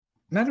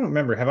and I don't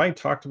remember, have I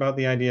talked about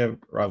the idea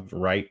of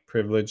right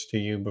privilege to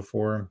you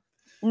before?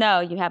 No,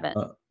 you haven't.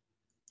 Uh,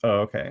 oh,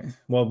 okay.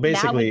 Well, Now would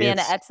basically, be an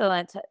it's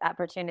excellent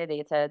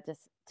opportunity to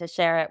just to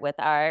share it with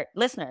our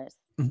listeners.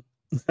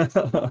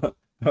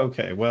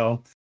 okay.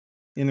 Well,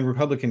 in the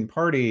Republican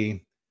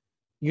Party,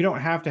 you don't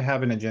have to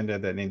have an agenda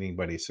that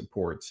anybody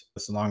supports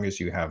as long as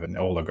you have an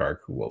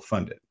oligarch who will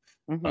fund it.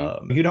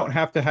 Hmm. You don't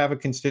have to have a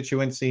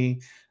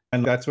constituency.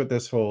 And that's what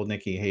this whole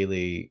Nikki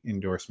Haley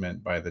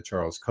endorsement by the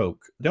Charles Koch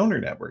donor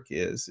network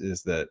is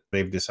that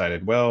they've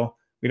decided, well,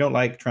 we don't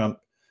like Trump,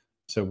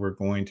 so we're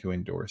going to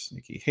endorse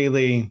Nikki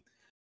Haley.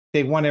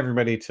 They want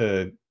everybody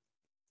to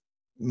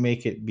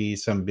make it be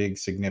some big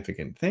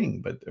significant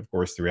thing, but of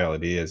course the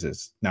reality is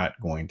it's not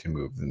going to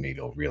move the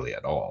needle really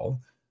at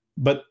all.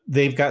 But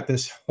they've got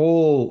this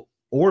whole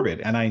orbit,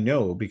 and I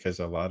know because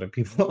a lot of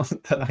people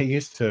that I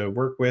used to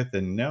work with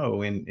and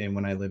know, and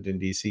when I lived in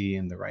DC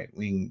in the right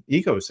wing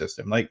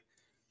ecosystem, like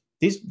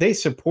these, they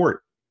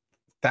support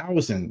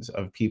thousands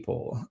of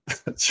people,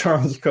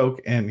 Charles Koch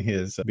and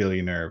his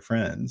billionaire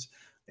friends,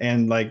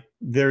 and like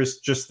there's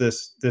just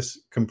this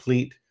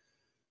complete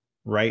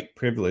right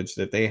privilege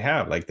that they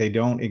have. Like they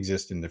don't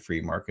exist in the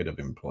free market of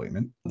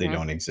employment. They Hmm.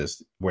 don't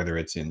exist whether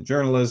it's in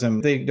journalism.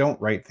 They don't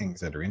write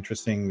things that are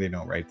interesting. They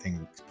don't write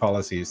things,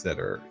 policies that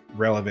are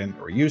relevant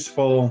or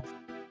useful.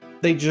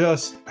 They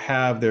just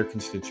have their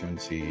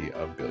constituency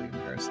of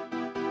billionaires.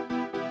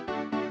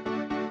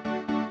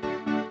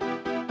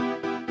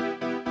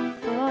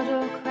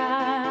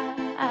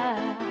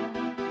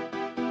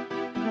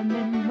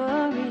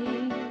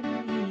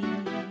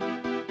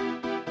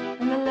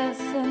 And the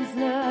lessons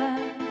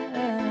learned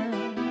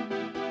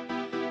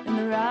and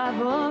the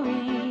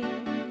rivalry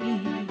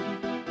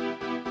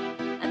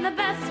and the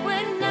best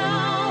we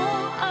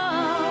know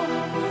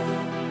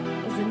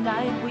is the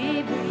night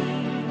we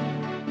breathe,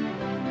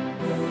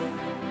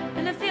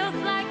 and it feels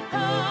like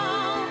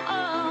home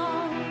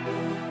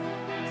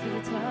to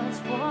the touch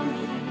for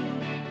me.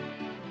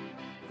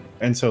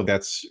 And so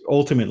that's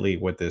ultimately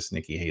what this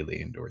Nikki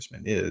Haley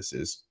endorsement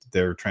is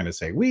they're trying to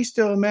say, we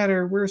still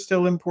matter, we're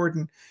still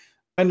important.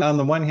 And on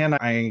the one hand,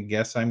 I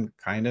guess I'm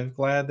kind of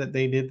glad that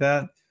they did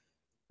that,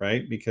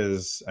 right?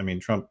 Because I mean,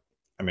 Trump,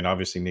 I mean,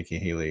 obviously Nikki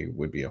Haley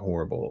would be a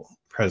horrible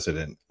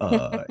president.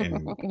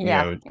 And, you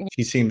Yeah. know,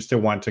 she seems to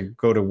want to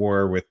go to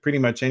war with pretty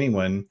much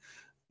anyone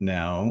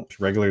now. She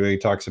regularly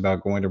talks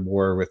about going to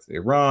war with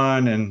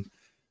Iran, and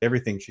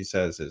everything she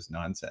says is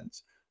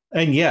nonsense.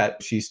 And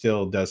yet she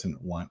still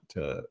doesn't want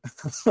to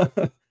Install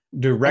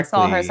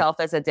directly herself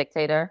as a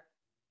dictator.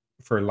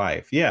 for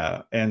life.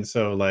 Yeah. And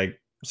so like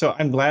so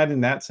I'm glad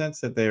in that sense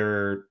that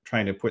they're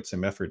trying to put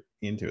some effort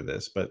into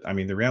this. But I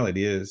mean the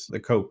reality is the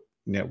Koch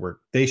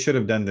network, they should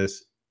have done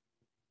this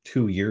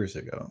 2 years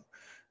ago.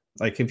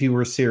 Like if you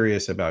were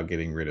serious about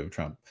getting rid of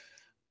Trump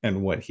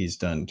and what he's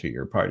done to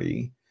your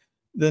party,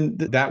 then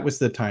that was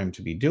the time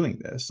to be doing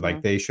this. Like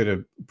Mhm. they should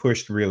have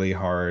pushed really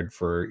hard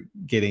for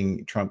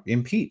getting Trump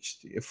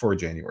impeached for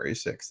January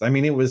 6th. I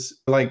mean, it was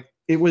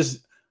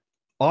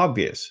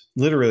obvious,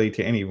 literally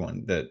to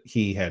anyone, that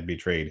he had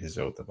betrayed his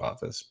oath of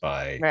office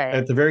by, Right.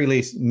 at the very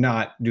least,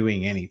 not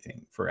doing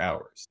anything for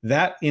hours.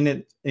 That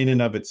in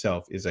and of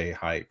itself is a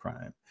high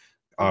crime.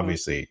 Hmm.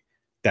 Obviously,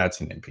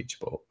 that's an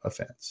impeachable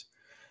offense.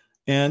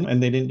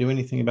 And they didn't do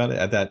anything about it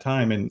at that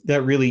time. And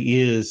that really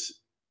is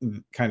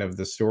kind of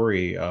the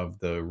story of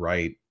the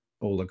right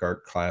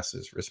oligarch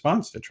class's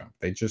response to Trump.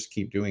 They just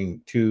keep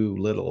doing too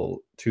little,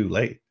 too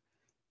late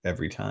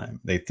every time.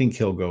 They think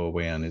he'll go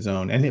away on his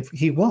own, and if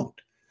he won't.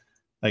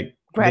 Like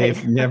Right.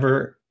 they've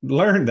never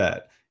learned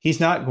that. He's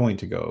not going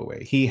to go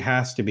away. He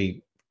has to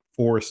be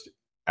forced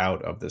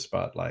out of the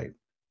spotlight.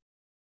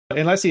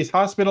 Unless he's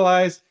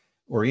hospitalized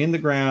or in the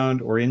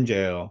ground or in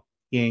jail,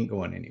 he ain't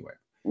going anywhere.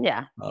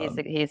 Yeah. Um,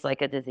 He's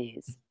like a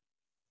disease.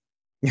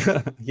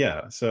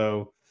 yeah.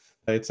 So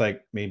it's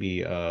like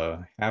maybe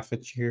half a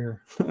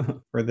cheer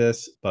for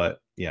this.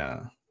 But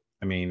yeah,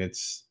 I mean,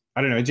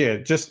 I don't know. Yeah,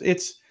 just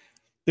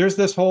there's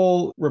this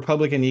whole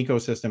Republican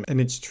ecosystem,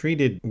 and it's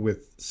treated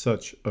with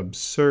such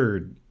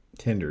absurd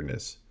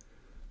tenderness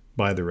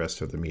by the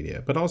rest of the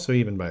media, but also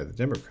even by the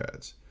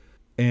Democrats.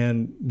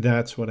 And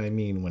that's what I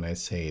mean when I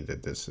say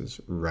that this is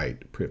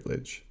right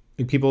privilege.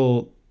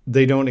 People,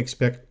 they don't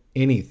expect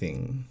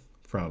anything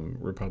from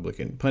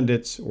Republican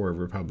pundits or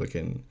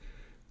Republican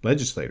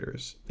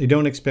legislators. They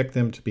don't expect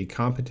them to be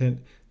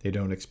competent. They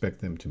don't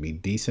expect them to be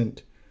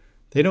decent.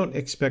 They don't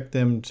expect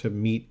them to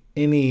meet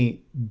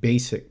any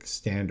basic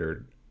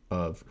standard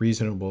of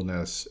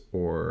reasonableness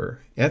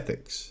or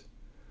ethics.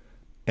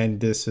 And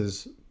this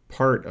is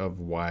part of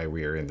why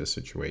we are in the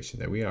situation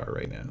that we are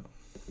right now.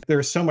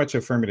 There's so much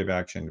affirmative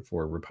action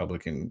for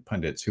Republican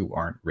pundits who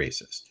aren't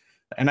racist.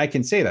 And I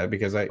can say that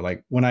because I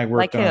like when I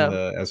Like worked on who?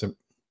 the as a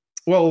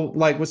well,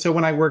 like so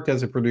when I worked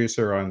as a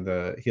producer on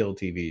the Hill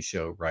TV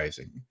show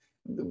Rising,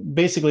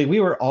 basically we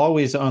were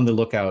always on the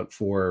lookout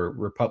for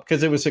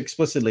because it was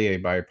explicitly a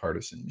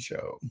bipartisan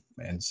show.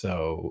 And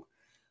so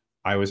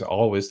I was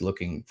always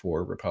looking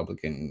for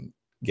Republican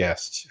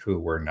guests who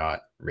were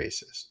not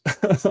racist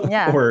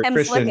Yeah. or Kim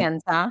Christian. Slickens,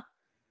 huh?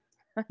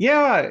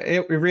 Yeah,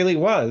 it really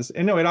was.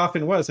 And no, it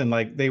often was. And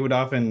like they would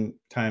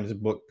oftentimes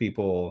book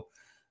people.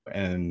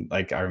 And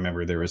like I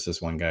remember there was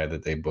this one guy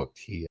that they booked.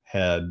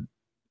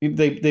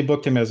 They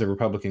booked him as a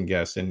Republican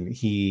guest, and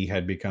he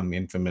had become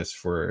infamous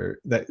for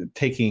that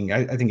taking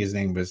I think his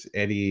name was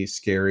Eddie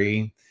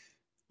Scary,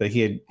 that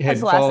he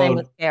His had last name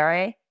was followed.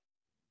 Barry.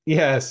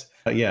 Yes.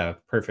 Yeah,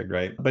 perfect,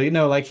 right? But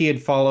like he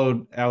had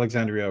followed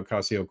Alexandria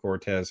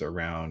Ocasio-Cortez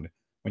around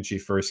when she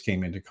first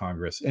came into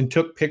Congress and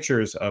took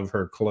pictures of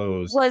her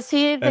clothes. Was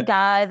he the And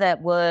guy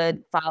that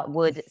would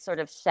sort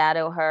of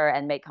shadow her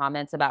and make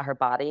comments about her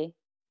body?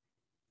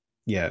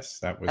 yes,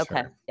 that was Okay.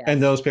 her. And Yes.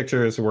 those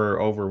pictures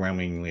were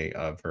overwhelmingly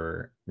of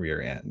her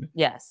rear end.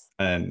 Yes.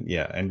 And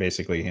yeah, and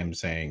basically him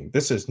saying,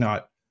 "This is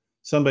not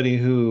somebody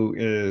who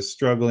is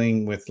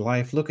struggling with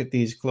life. Look at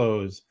these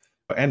clothes."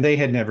 And they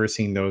had never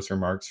seen those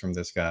remarks from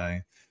this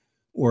guy,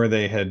 or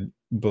they had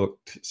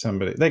booked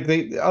somebody like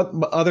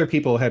other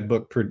people had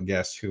booked prudent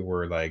guests who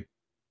were like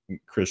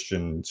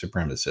Christian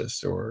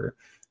supremacists or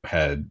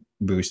had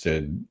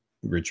boosted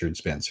Richard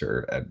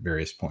Spencer at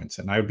various points,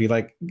 and I would be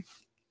like,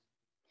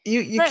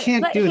 you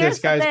can't do this, here's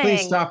the guys. Please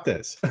thing. stop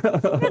this. Here's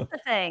the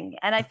thing,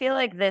 and I feel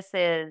like this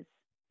is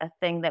a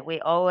thing that we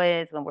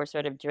always, when we're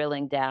sort of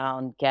drilling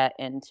down, get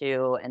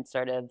into, and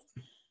sort of,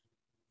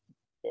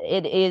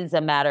 it is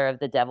a matter of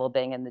the devil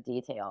being in the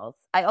details.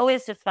 I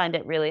always just find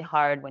it really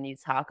hard when you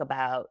talk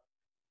about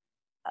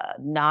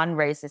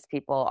non-racist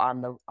people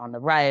on the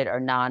right or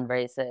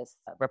non-racist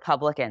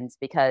Republicans,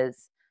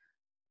 because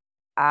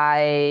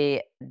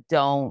I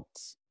don't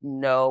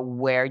know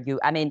where you.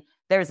 I mean,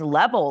 there's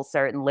levels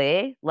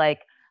certainly.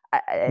 Like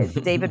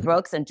David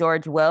Brooks and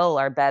George Will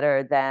are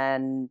better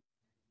than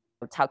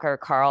Tucker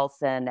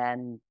Carlson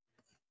and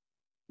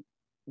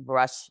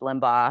Rush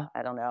Limbaugh.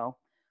 I don't know,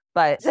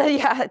 but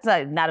yeah, it's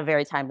not a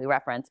very timely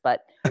reference.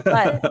 But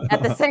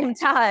at the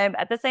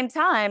same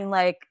time,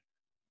 like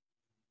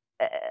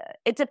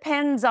it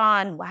depends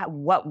on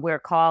what we're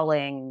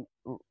calling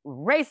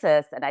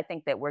racist, and I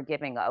think that we're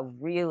giving a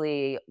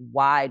really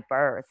wide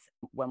berth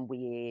when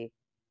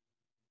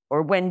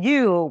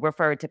you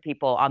refer to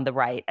people on the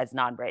right as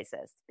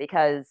non-racist,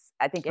 because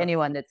I think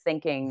anyone that's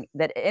thinking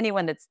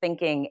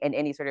in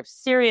any sort of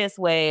serious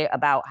way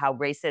about how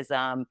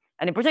racism,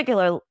 and in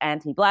particular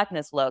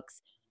anti-Blackness,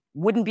 looks,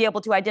 wouldn't be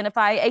able to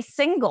identify a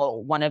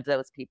single one of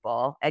those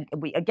people.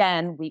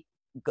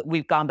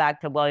 We've gone back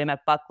to William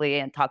F. Buckley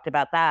and talked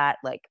about that.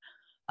 Like,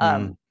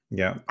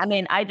 yeah. I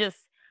mean, I just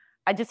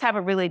have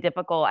a really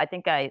difficult. I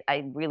think I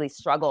really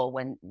struggle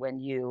when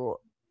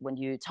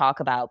you talk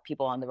about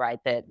people on the right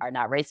that are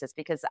not racist,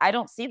 because I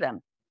don't see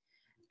them.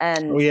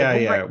 And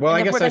yeah. Well,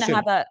 I guess I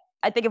should.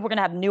 I think if we're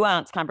gonna have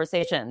nuanced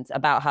conversations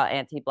about how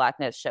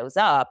anti-Blackness shows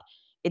up,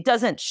 it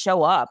doesn't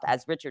show up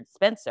as Richard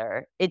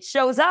Spencer. It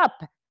shows up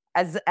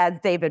as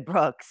David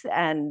Brooks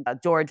and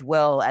George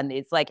Will and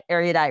these like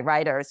erudite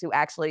writers who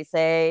actually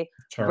say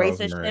Charles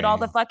racist Murray. shit all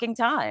the fucking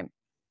time.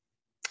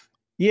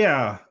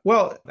 Yeah,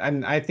 well,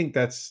 and I think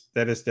that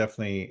is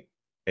definitely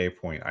a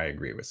point I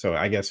agree with. So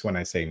I guess when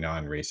I say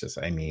non-racist,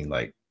 I mean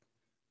like,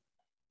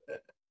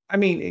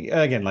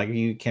 again, like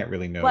you can't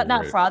really know. What,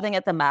 not frothing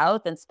at the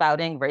mouth and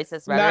spouting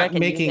racist rhetoric not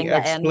making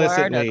and using the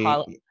N-word or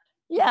explicitly.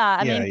 Yeah,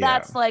 I mean,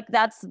 that's like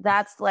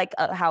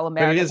how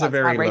America is a talks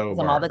about very low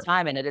racism all the bar.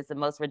 time, and it is the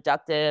most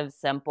reductive,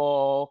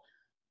 simple.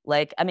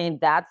 Like, I mean,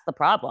 that's the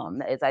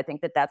problem. Is I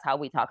think that that's how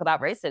we talk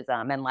about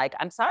racism, and like,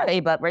 I'm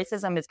sorry, but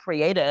racism is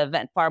creative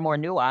and far more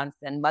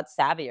nuanced and much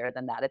savvier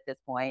than that at this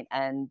point.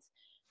 And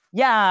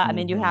yeah, I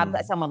mean, you have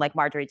someone like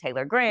Marjorie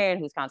Taylor Greene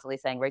who's constantly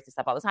saying racist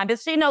stuff all the time, but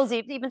she knows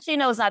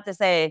not to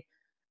say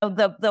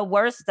the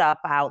worst stuff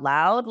out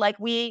loud. Like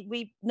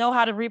we know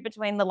how to read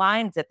between the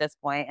lines at this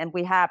point, and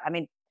we have. I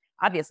mean,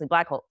 obviously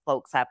Black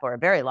folks have for a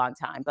very long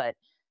time, but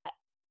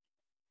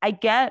I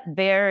get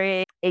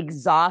very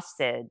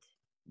exhausted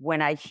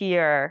when I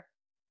hear,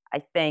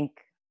 I think,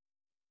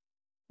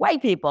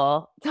 white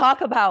people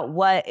talk about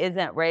what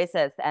isn't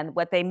racist, and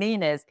what they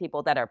mean is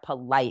people that are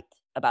polite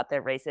about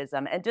their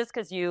racism. And just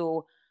because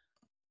you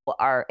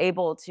are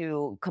able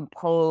to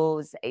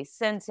compose a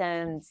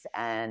sentence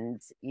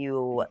and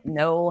you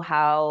know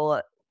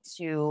how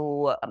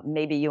to,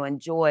 maybe you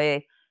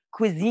enjoy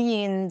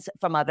cuisines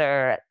from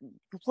other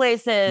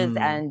places,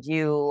 and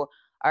you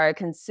are a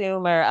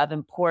consumer of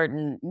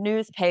important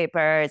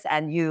newspapers,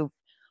 and you've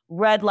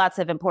read lots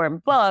of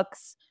important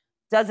books,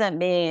 doesn't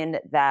mean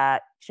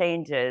that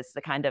changes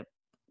the kind of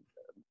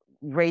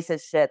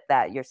racist shit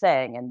that you're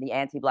saying and the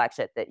anti-Black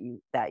shit that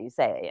you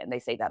say. And they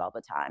say that all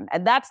the time.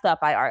 And that stuff,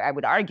 I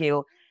would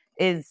argue,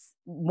 is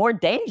more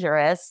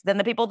dangerous than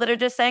the people that are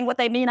just saying what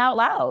they mean out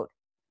loud.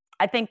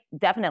 I think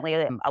definitely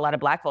a lot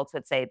of Black folks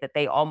would say that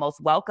they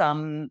almost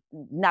welcome,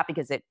 not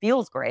because it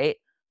feels great,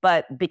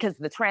 but because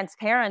the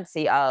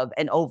transparency of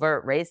an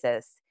overt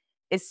racist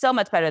is so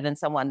much better than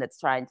someone that's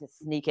trying to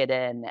sneak it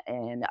in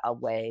a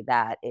way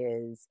that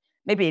is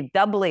maybe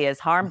doubly as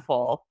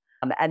harmful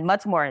and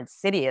much more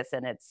insidious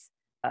in its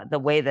the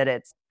way that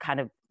it's kind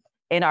of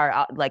in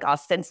our like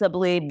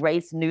ostensibly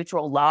race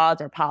neutral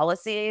laws or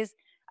policies.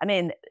 I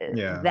mean,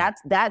 Yeah.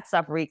 that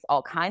stuff wreaks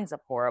all kinds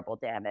of horrible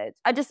damage.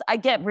 I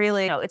get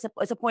really,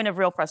 it's a point of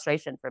real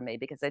frustration for me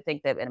because I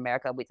think that in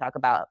America we talk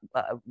about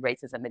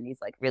racism in these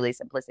like really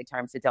simplistic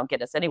terms that don't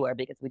get us anywhere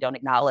because we don't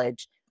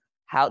acknowledge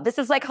how this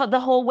is like how the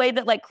whole way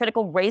that like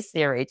critical race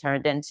theory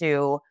turned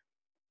into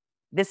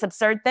this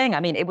absurd thing.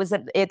 I mean,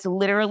 it's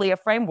literally a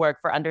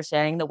framework for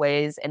understanding the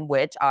ways in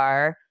which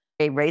our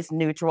race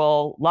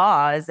neutral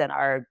laws and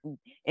our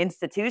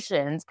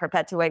institutions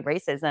perpetuate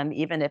racism,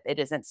 even if it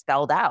isn't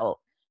spelled out.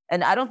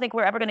 And I don't think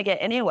we're ever going to get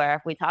anywhere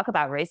if we talk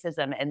about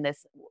racism in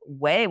this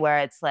way where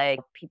it's like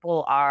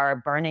people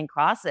are burning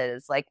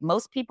crosses. Like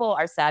most people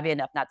are savvy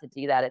enough not to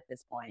do that at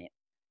this point.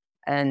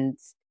 And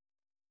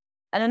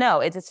I don't know,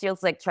 it just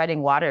feels like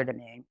treading water to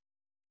me.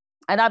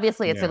 And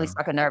obviously it's really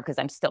struck a nerve because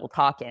I'm still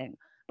talking.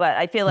 But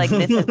I feel like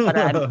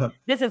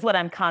this is what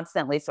I'm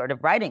constantly sort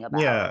of writing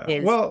about. Yeah.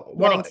 Is Well,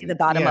 getting to the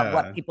bottom of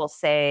what yeah. people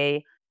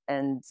say.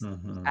 And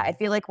I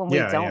feel like when we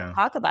don't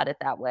talk about it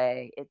that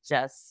way, it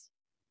just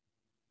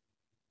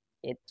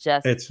It's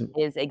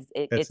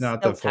it's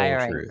not so the full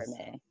tiring truth. for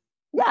me.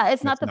 Yeah,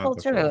 it's not the full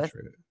truth.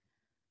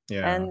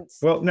 Yeah. And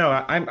well, no,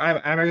 I'm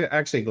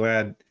actually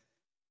glad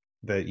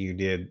that you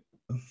did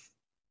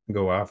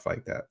go off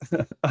like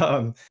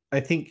that. I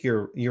think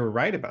you're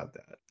right about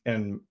that.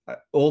 And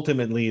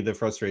ultimately, the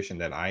frustration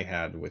that I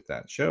had with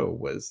that show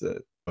was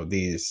that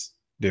these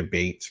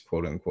debates,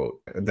 quote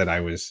unquote, that I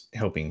was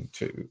helping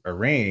to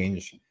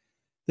arrange,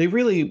 they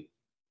really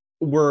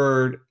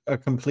were a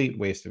complete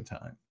waste of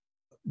time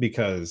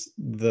because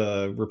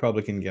the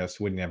Republican guests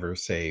would never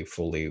say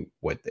fully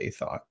what they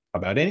thought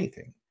about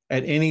anything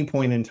at any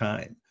point in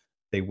time.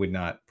 They would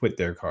not put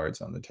their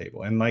cards on the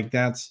table. And like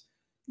that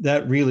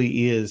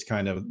really is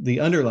kind of the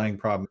underlying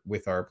problem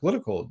with our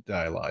political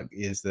dialogue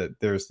is that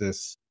there's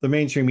this, the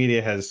mainstream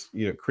media has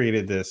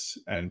created this,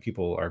 and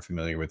people are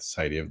familiar with this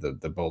idea of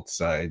the both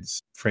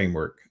sides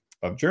framework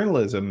of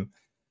journalism,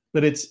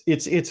 but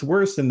it's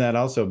worse than that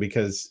also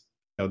because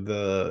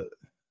the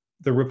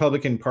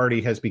Republican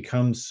Party has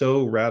become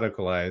so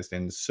radicalized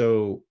and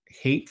so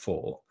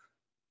hateful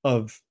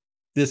of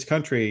this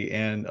country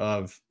and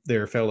of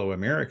their fellow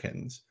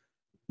Americans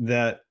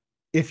that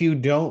if you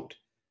don't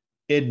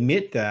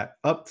admit that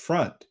up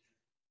front,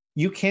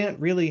 you can't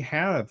really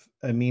have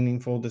a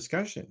meaningful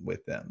discussion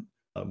with them,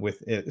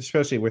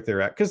 especially with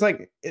their act. Because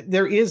like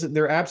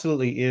there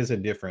absolutely is a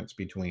difference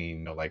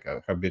between like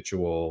a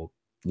habitual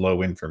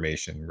low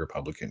information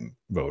Republican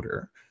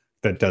voter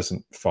that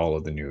doesn't follow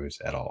the news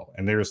at all,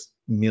 and there's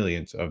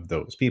millions of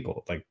those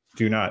people. Like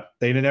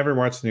they never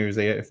watch the news,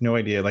 they have no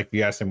idea. Like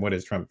you ask them, what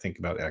does Trump think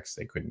about X,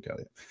 they couldn't tell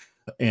you.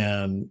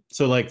 And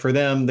so like for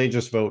them, they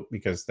just vote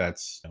because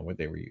that's what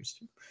they were used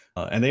to.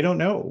 And they don't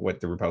know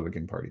what the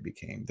Republican Party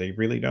became. They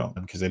really don't,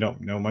 because they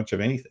don't know much of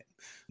anything.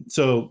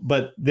 So,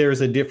 but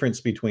there's a difference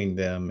between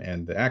them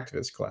and the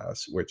activist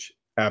class, which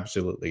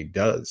absolutely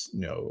does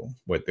know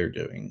what they're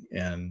doing.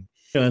 And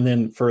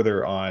then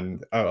further on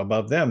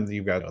above them,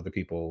 you've got other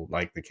people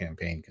like the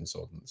campaign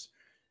consultants,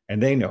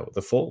 and they know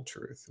the full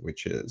truth,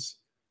 which is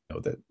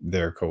that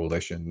their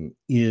coalition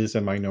is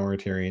a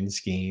minoritarian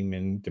scheme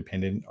and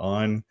dependent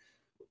on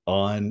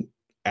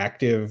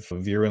active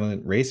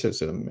virulent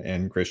racism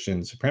and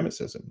Christian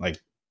supremacism. Like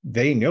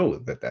they know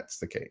that that's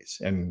the case,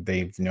 and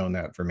they've known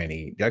that for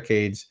many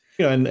decades.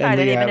 And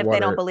Lee even if they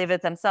don't believe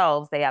it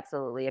themselves, they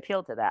absolutely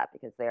appeal to that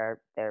because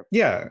they're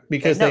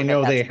because they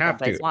know they have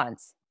to.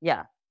 Once.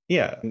 Yeah.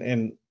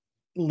 And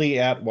Lee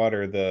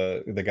Atwater,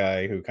 the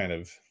guy who kind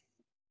of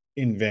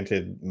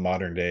invented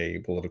modern day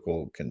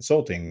political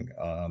consulting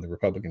on the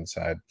Republican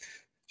side,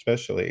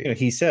 especially,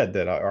 he said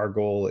that our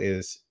goal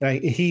is,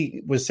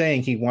 he was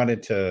saying he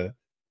wanted to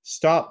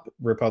stop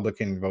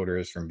Republican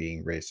voters from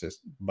being racist,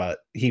 but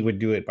he would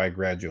do it by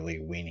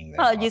gradually weaning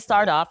them. He said you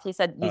start off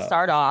saying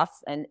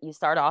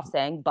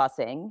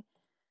busing,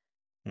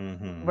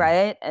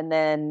 right? And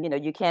then,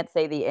 you can't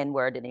say the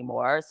N-word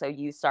anymore. So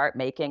you start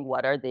making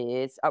what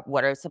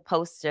are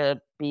supposed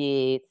to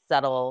be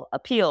subtle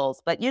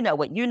appeals, but you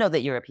know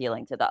that you're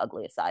appealing to the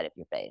ugliest side of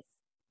your face.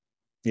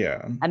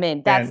 Yeah. I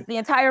mean, that's the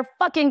entire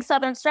fucking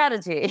Southern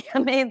strategy. I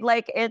mean,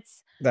 like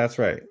that's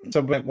right.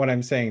 So but what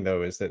I'm saying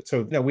though is that,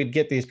 we'd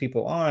get these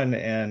people on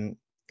and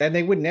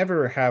they would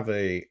never have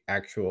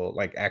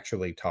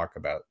actually talk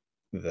about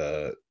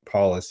the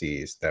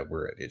policies that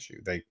were at issue.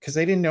 Because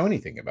they didn't know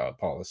anything about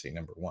policy,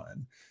 number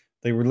one.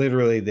 They were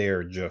literally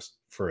there just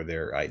for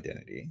their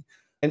identity.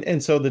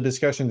 And so the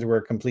discussions were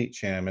a complete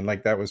sham. And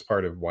like that was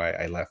part of why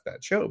I left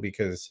that show,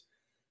 because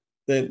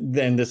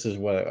then this is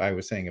what I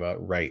was saying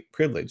about right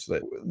privilege,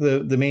 that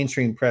the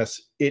mainstream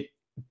press, it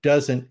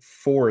doesn't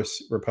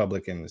force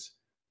Republicans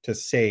to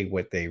say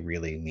what they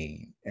really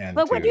mean.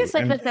 But when you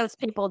say that those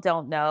people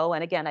don't know,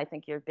 and again, I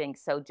think you're being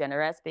so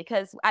generous,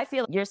 because I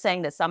feel you're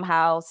saying that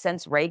somehow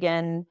since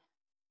Reagan,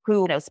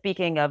 who,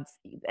 speaking of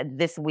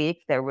this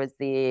week, there was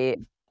the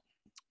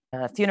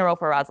funeral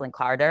for Rosalind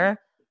Carter,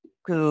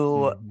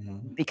 who,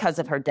 because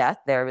of her death,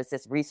 there was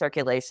this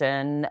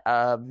recirculation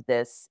of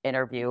this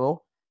interview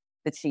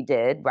that she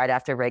did right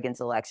after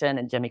Reagan's election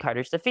and Jimmy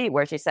Carter's defeat,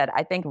 where she said,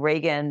 I think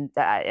Reagan,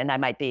 and I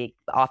might be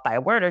off by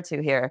a word or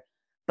two here,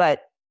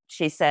 but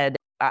she said,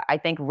 I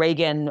think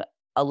Reagan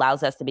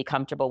allows us to be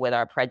comfortable with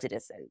our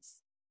prejudices.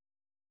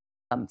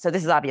 So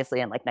this is obviously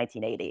in like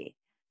 1980.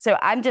 So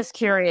I'm just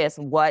curious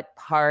what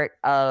part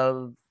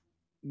of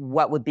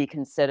what would be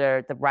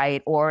considered the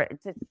right, or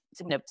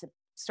to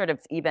sort of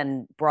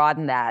even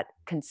broaden that,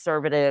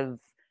 conservative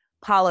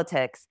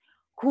politics,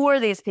 who are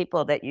these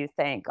people that you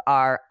think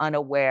are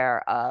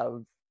unaware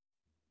of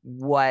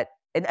what,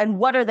 and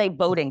what are they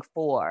voting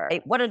for?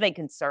 What are they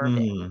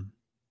conserving?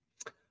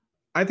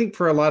 I think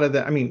for a lot of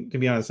them, I mean, to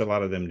be honest, a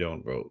lot of them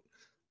don't vote,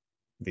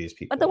 these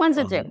people. But the ones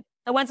that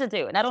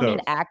do, and I don't mean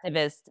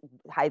activist,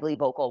 highly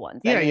vocal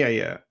ones.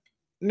 Yeah.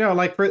 No,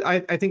 like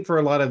I think for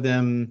a lot of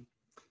them,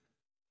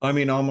 I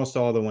mean, almost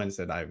all the ones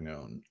that I've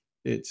known,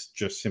 it's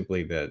just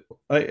simply that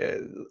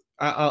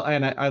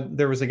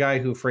there was a guy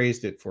who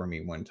phrased it for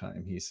me one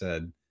time. He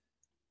said,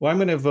 well, I'm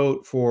going to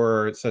vote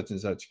for such and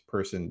such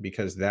person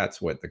because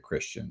that's what the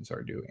Christians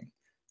are doing.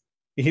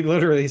 He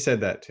literally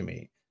said that to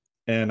me.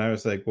 And I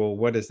was like, well,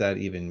 what does that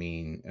even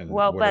mean? And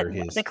well, what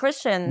but the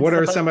Christians, what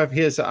are some of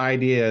his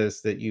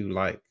ideas that you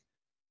like?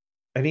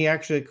 And he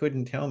actually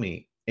couldn't tell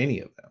me any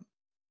of them.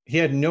 He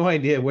had no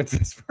idea what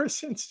this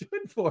person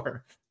stood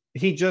for.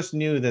 He just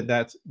knew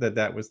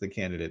that was the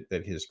candidate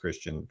that his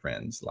Christian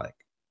friends like.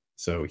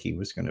 So he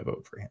was going to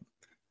vote for him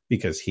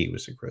because he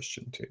was a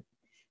Christian too.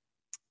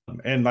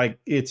 And like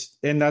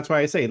and that's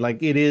why I say,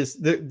 like, it is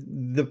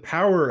the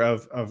power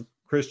of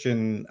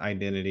Christian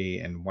identity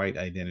and white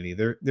identity.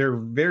 They're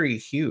very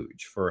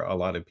huge for a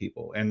lot of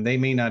people, and they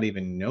may not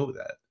even know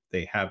that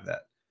they have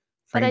that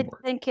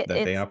framework. But I think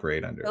that they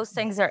operate under. Those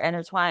things are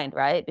intertwined,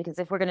 right? Because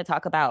if we're going to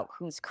talk about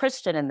who's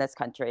Christian in this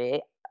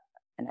country,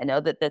 and I know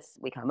that this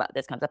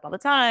comes up all the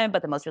time,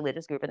 but the most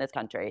religious group in this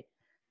country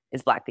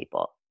is Black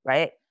people,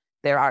 right?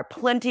 There are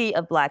plenty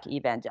of Black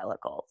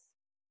evangelicals.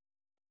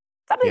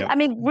 I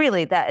mean,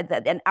 really,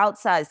 that an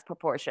outsized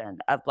proportion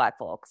of Black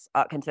folks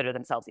consider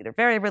themselves either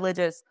very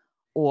religious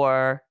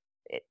or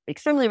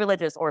extremely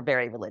religious or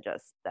very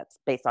religious. That's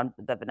based on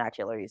the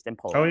vernacular used in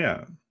Poland. Oh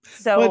yeah.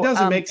 So well, it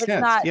doesn't make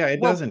sense.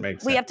 It doesn't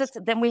make sense. We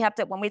have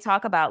to when we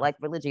talk about like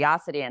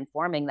religiosity and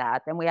forming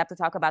that, then we have to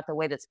talk about the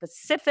way that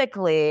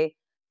specifically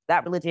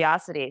that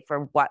religiosity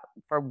for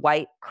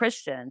white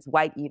Christians,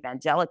 white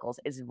evangelicals,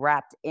 is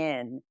wrapped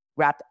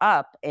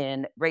up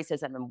in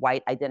racism and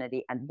white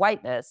identity and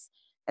whiteness,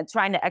 and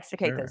trying to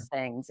extricate those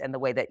things in the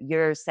way that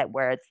you're set,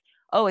 where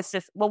it's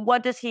just, well,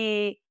 what does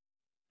he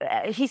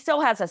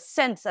still has a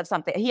sense of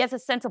something. He has a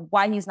sense of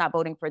why he's not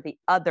voting for the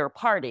other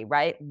party,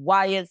 right?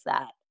 Why is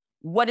that?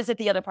 What is it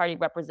the other party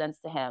represents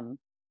to him?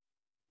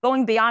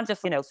 Going beyond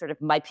just, sort of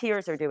my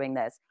peers are doing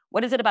this.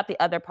 What is it about the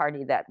other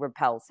party that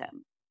repels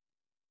him?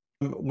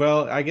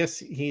 Well, I guess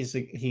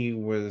he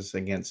was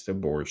against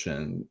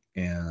abortion.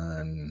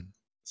 And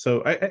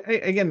so I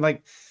again,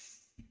 like,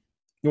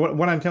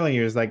 what I'm telling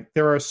you is, like,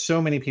 there are so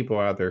many people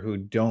out there who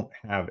don't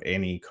have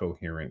any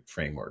coherent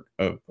framework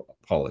of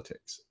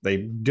politics. They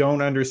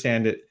don't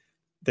understand it.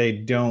 They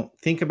don't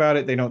think about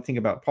it. They don't think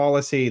about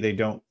policy. They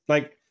don't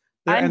like.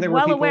 I'm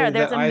well aware.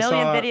 There's a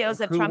million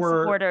videos of Trump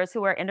supporters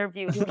who are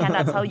interviewed who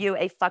cannot tell you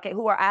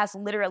who are asked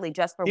literally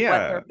just for what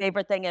their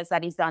favorite thing is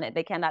that he's done it.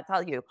 They cannot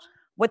tell you.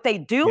 What they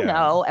do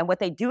know, and what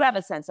they do have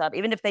a sense of,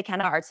 even if they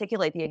cannot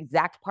articulate the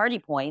exact party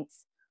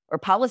points or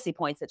policy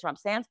points that Trump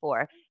stands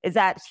for, is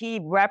that he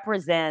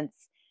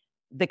represents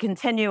the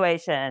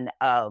continuation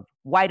of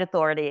white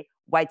authority,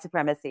 white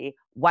supremacy,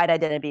 white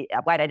identity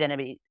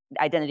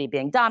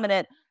being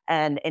dominant,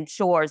 and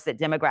ensures that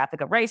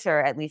demographic erasure,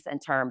 at least in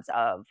terms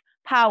of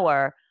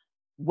power,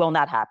 will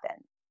not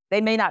happen.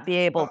 They may not be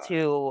able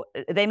to,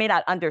 they may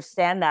not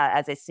understand that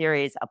as a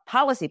series of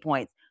policy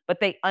points, but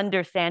they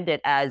understand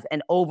it as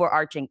an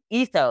overarching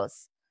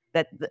ethos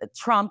that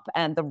Trump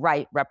and the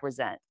right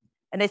represent.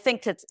 And they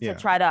think to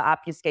try to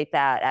obfuscate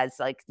that as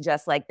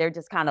they're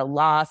just kind of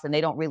lost and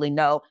they don't really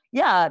know.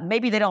 Yeah,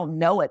 maybe they don't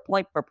know it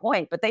point for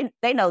point, but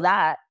they know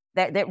that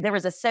there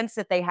is a sense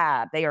that they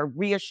have. They are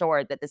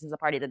reassured that this is a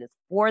party that is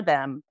for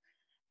them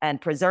and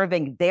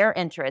preserving their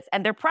interests.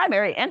 And their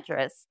primary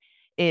interest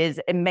is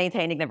in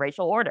maintaining the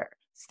racial order,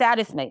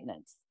 status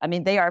maintenance. I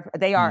mean, they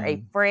are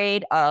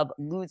afraid of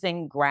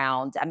losing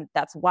ground. And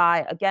that's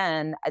why,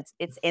 again,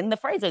 it's in the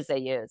phrases they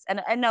use.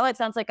 And I know it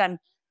sounds like I'm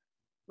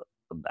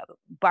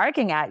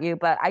barking at you,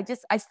 but I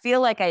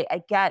feel like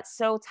I get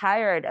so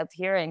tired of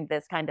hearing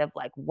this kind of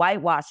like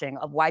whitewashing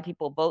of why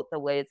people vote the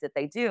ways that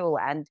they do.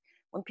 And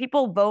when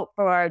people vote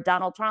for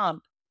Donald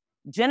Trump,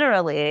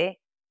 generally,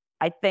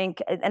 I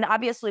think, and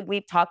obviously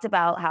we've talked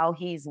about how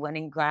he's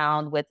winning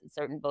ground with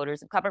certain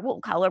voters of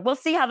color. We'll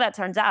see how that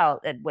turns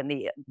out when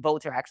the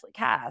votes are actually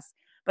cast.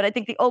 But I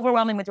think the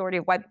overwhelming majority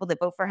of white people that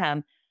vote for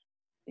him,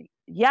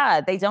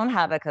 they don't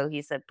have a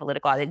cohesive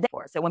political identity.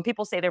 So when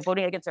people say they're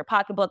voting against their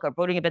pocketbook or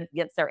voting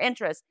against their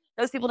interests,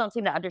 those people don't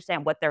seem to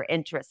understand what their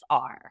interests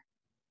are.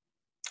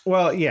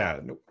 Well,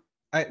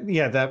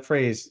 that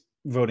phrase,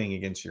 voting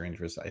against your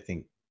interests, I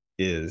think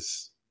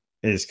is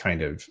is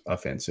kind of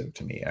offensive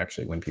to me,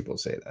 actually, when people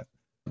say that.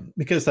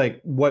 Because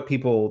like what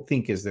people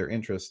think is their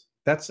interest,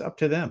 that's up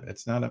to them.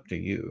 It's not up to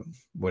you.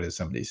 What is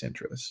somebody's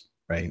interest,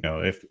 right? You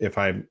know, if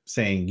I'm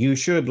saying you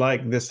should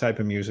like this type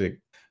of music,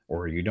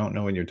 or you don't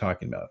know what you're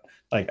talking about,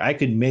 like I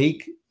could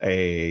make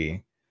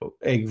a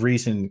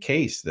reasoned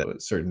case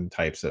that certain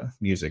types of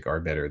music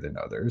are better than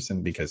others,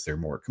 and because they're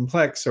more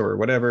complex or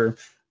whatever,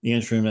 the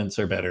instruments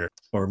are better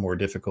or more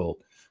difficult.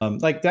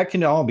 Like that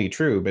can all be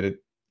true, but it,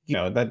 you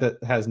know, that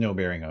has no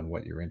bearing on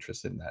what you're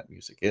interested in that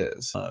music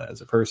is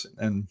as a person.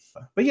 And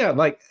but yeah,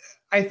 like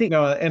I think,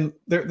 and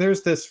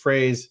there's this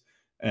phrase,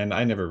 and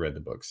I never read the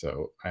book,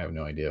 so I have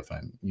no idea if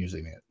I'm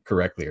using it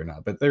correctly or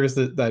not. But there's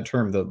that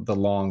term, the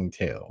long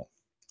tail,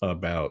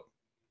 about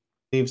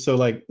so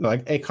like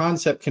a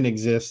concept can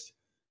exist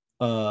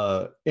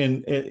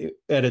and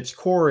at its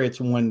core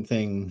it's one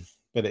thing,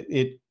 but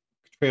it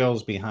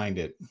trails behind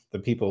it. The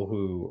people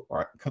who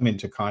come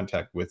into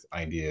contact with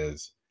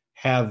ideas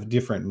have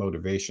different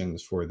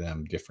motivations for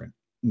them, different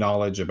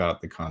knowledge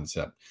about the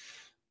concept,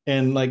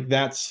 and like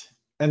that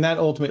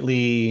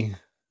ultimately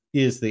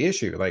is the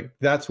issue. Like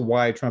that's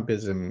why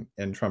Trumpism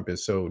and Trump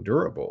is so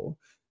durable,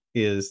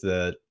 is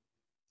that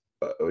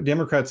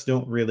Democrats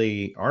don't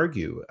really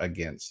argue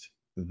against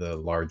the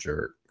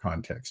larger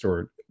context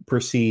or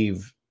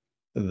perceive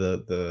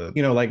the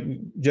you know, like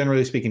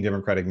generally speaking,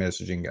 Democratic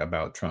messaging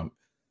about Trump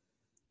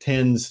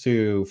tends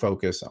to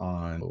focus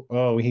on,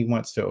 oh, he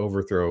wants to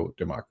overthrow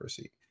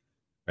democracy,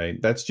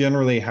 right? That's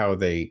generally how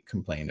they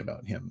complain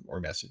about him or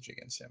message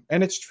against him.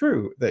 And it's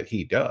true that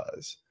he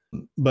does.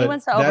 But he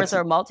wants to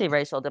overthrow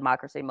multiracial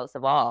democracy most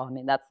of all. I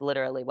mean, that's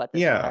literally what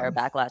this entire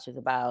backlash is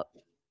about.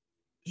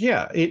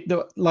 Yeah,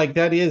 like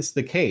that is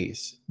the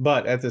case.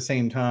 But at the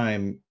same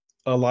time,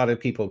 a lot of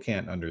people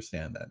can't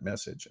understand that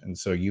message. And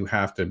so you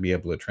have to be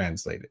able to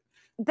translate it.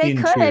 They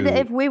could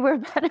if we were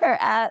better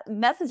at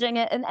messaging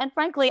it. And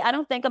frankly, I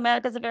don't think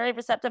America's a very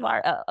receptive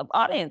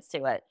audience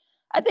to it.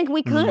 I think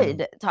we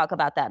could talk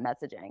about that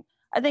messaging.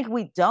 I think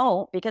we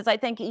don't, because I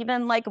think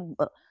even like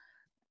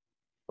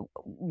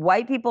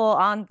white people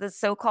on the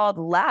so-called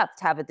left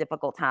have a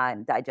difficult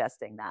time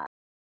digesting that.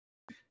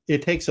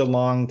 It takes a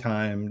long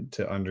time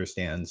to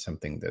understand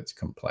something that's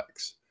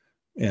complex.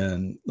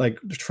 And like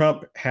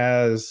Trump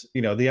has,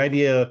 you know, the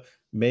idea,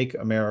 make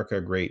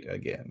America great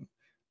again.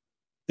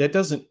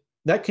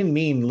 That can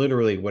mean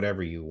literally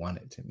whatever you want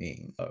it to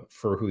mean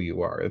for who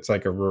you are. It's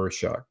like a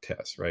Rorschach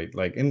test, right?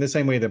 Like in the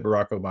same way that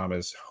Barack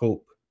Obama's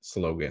hope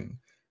slogan,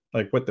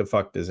 like what the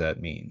fuck does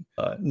that mean?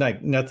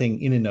 Like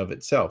nothing in and of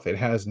itself. It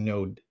has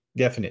no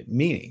definite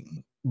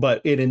meaning,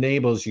 but it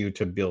enables you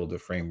to build a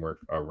framework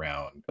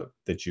around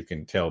that you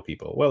can tell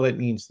people, well, it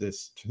means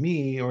this to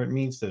me, or it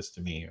means this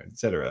to me, et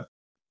cetera.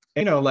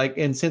 You know, like,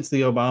 and since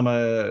the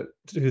Obama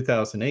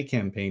 2008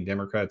 campaign,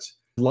 Democrats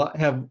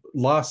have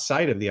lost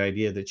sight of the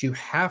idea that you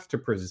have to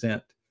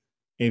present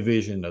a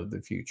vision of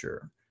the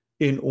future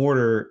in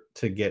order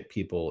to get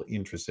people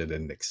interested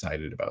and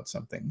excited about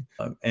something.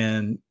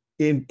 And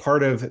in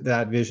part of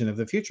that vision of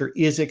the future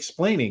is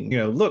explaining, you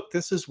know, look,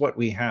 this is what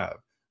we have.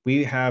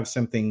 We have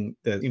something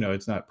that, you know,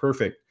 it's not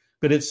perfect,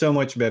 but it's so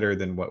much better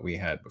than what we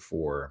had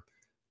before.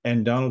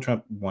 And Donald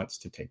Trump wants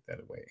to take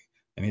that away,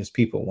 and his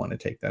people want to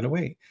take that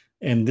away.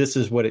 And this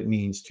is what it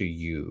means to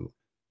you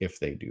if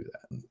they do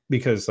that.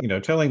 Because, you know,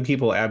 telling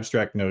people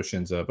abstract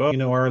notions of, oh, you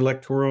know, our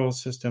electoral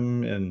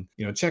system and,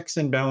 you know, checks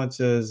and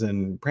balances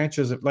and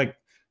branches of, like,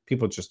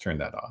 people just turn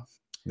that off.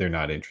 They're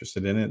not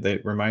interested in it.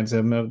 That reminds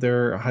them of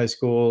their high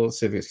school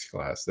civics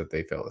class that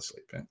they fell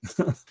asleep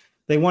in.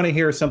 They want to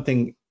hear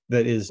something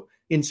that is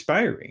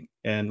inspiring.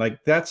 And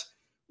like that's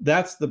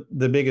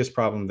the biggest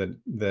problem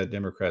that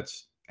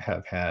Democrats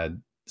have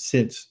had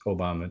since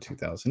Obama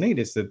 2008,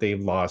 is that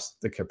they've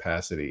lost the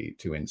capacity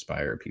to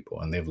inspire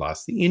people, and they've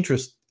lost the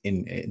interest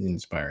in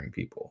inspiring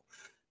people,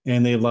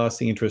 and they've lost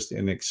the interest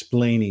in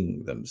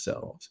explaining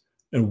themselves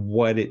and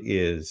what it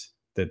is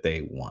that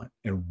they want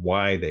and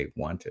why they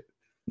want it,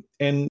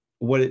 and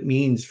what it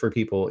means for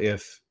people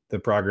if the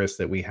progress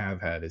that we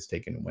have had is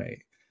taken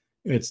away.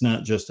 It's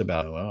not just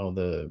about, well,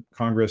 the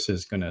Congress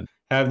is going to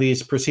have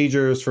these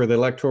procedures for the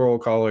Electoral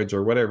College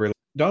or whatever.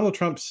 Donald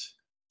Trump's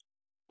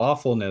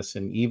awfulness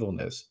and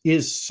evilness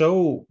is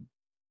so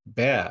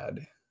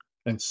bad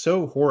and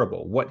so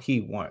horrible, what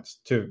he wants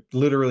to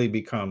literally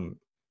become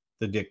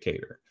the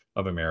dictator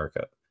of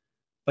America.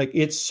 Like,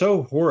 it's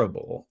so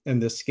horrible,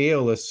 and the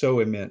scale is so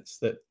immense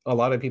that a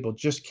lot of people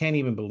just can't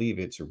even believe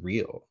it's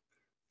real.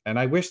 And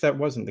I wish that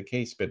wasn't the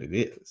case, but it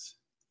is.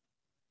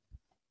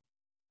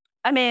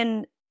 I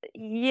mean,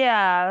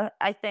 yeah,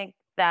 I think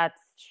that's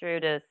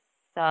true to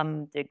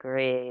some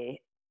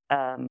degree.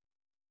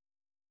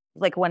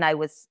 Like when I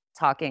was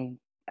talking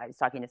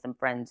to some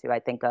friends who I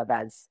think of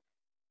as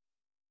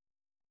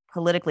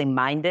politically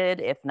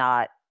minded, if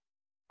not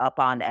up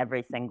on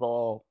every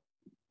single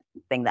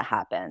thing that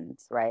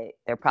happens, right?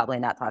 They're probably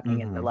not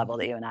talking at the level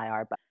that you and I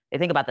are, but they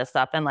think about this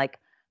stuff. And like,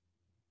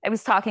 I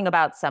was talking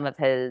about some of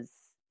the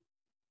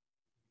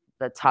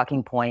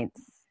talking points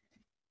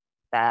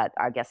that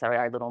I guess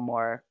are a little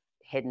more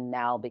hidden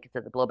now because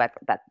of the blowback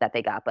that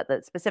they got, but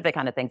the specific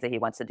kind of things that he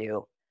wants to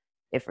do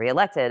if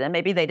reelected. And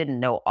maybe they didn't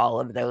know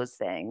all of those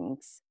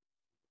things.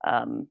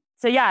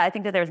 So yeah, I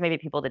think that there's maybe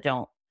people that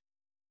don't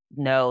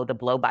know the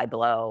blow by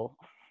blow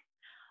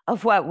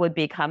of what would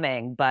be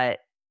coming, but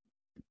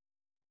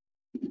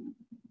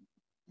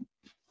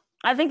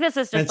I think this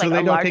is just And so like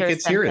they a don't take larger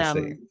it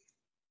seriously. symptom.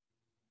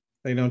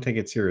 They don't take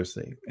it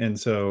seriously. And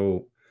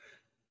so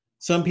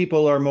some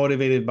people are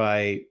motivated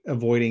by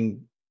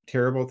avoiding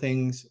terrible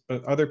things,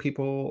 but other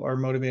people are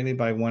motivated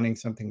by wanting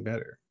something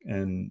better.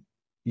 And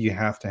you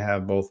have to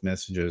have both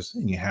messages,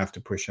 and you have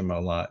to push them a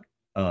lot.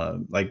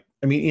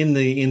 In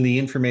the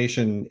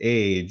information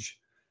age,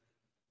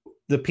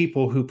 the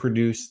people who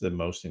produce the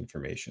most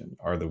information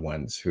are the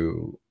ones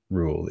who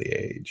rule the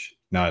age,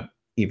 not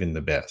even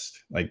the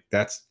best. Like,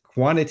 that's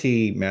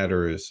quantity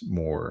matters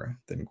more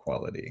than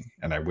quality.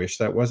 And I wish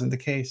that wasn't the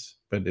case,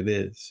 but it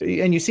is.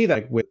 And you see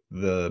that with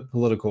the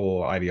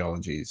political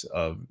ideologies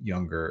of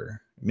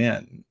younger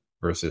men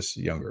versus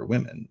younger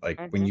women. Like,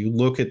 when you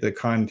look at the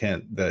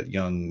content that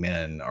young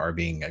men are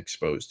being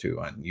exposed to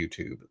on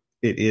YouTube,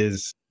 it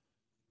is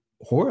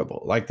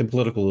horrible. Like, the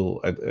political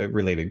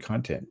related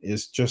content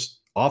is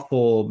just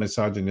awful,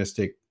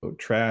 misogynistic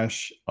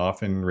trash,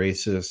 often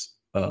racist,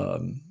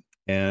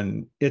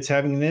 and it's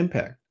having an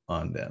impact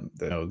on them.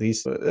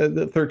 These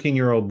the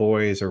 13-year-old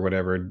boys or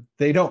whatever,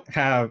 they don't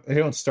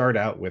start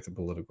out with a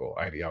political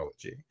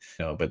ideology,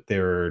 but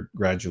they're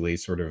gradually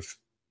sort of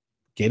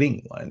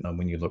getting one.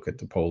 When you look at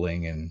the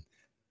polling, and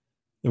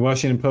the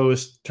Washington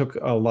Post took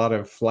a lot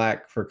of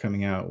flack for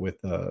coming out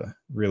with a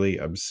really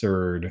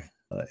absurd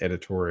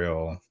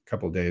editorial a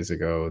couple of days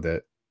ago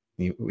that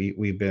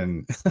we've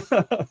been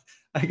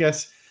I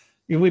guess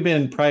we've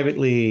been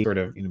privately sort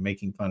of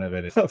making fun of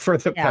it for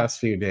the past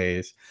few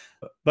days.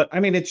 But I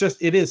mean, it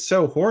is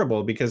so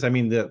horrible, because I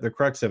mean, the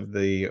crux of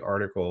the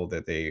article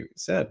that they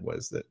said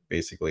was that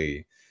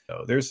basically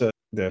there's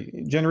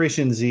the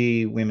Generation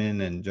Z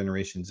women and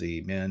Generation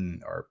Z men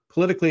are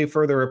politically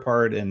further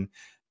apart, and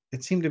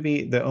it seemed to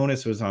be the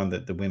onus was on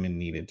that the women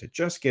needed to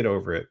just get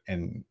over it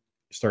and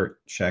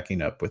start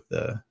shacking up with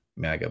the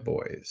MAGA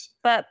boys.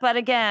 But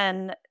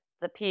again,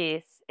 the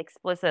piece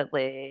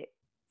explicitly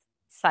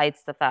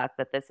cites the fact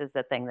that this is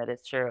the thing that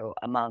is true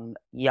among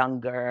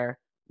younger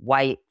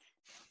white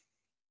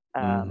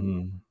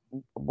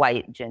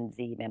white Gen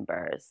Z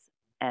members,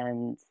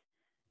 and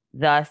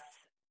thus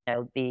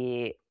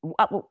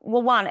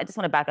one, I just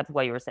want to back up to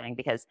what you were saying,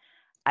 because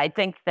I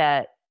think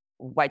that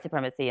white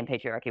supremacy and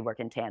patriarchy work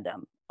in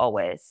tandem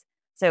always.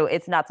 So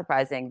it's not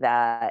surprising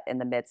that in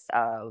the midst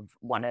of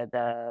one of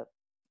the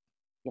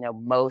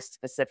most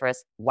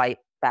vociferous white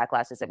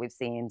backlashes that we've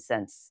seen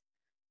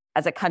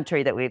as a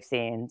country that we've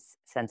seen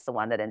since the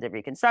one that ended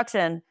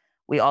Reconstruction,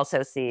 we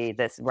also see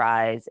this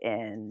rise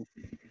in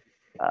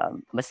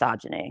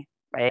misogyny,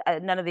 right?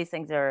 None of these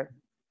things are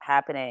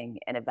happening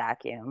in a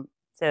vacuum.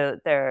 So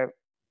they're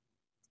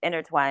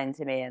intertwined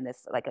to me in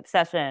this like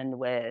obsession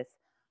with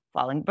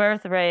falling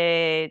birth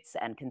rates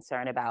and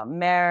concern about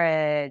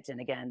marriage.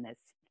 And again, this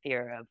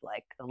fear of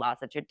like the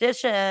loss of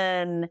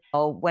tradition.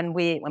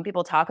 When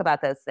people talk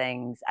about those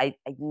things, I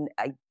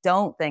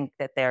don't think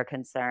that they're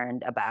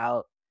concerned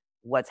about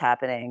what's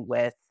happening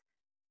with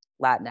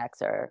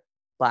Latinx or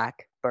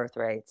Black birth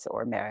rates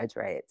or marriage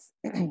rates,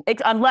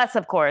 unless,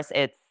 of course,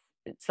 it's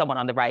someone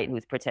on the right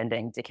who's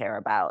pretending to care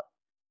about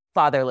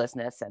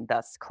fatherlessness and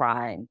thus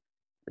crime,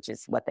 which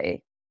is what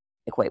they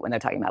equate when they're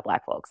talking about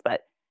Black folks.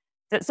 But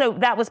so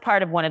that was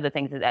part of one of the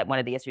things that one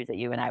of the issues that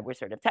you and I were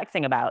sort of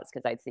texting about,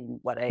 because I'd seen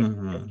what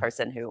this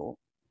person who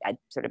I'd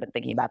sort of been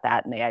thinking about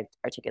that, and they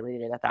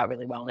articulated it, I thought,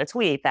 really well in a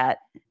tweet, that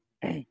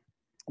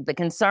the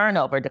concern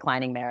over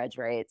declining marriage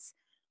rates,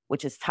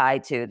 which is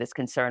tied to this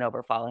concern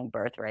over falling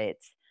birth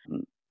rates,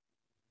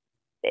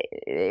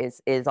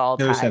 is all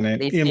There's tied.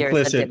 an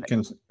implicit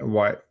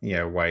white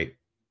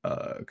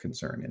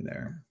concern in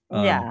there.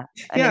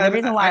 The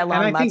reason why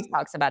Elon Musk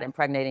talks about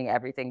impregnating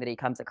everything that he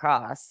comes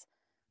across,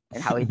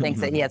 and how he thinks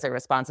that he has a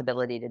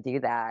responsibility to do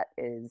that,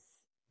 is,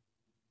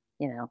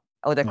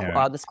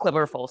 all this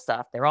quiverful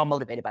stuff. They're all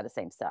motivated by the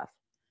same stuff.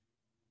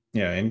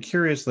 Yeah, and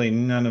curiously,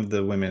 none of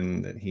the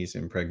women that he's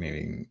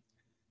impregnating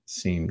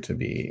seem to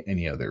be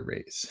any other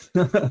race.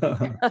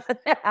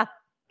 Yeah.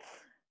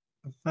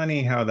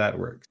 Funny how that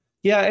works.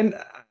 Yeah, and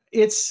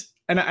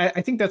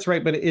I think that's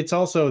right, but it's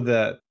also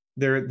that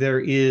there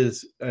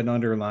is an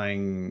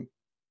underlying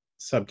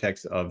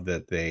subtext of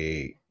that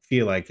they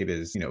feel like it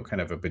is,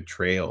 kind of a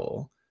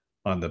betrayal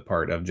on the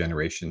part of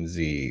Generation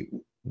Z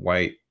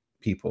white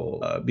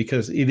people,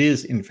 because it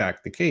is in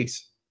fact the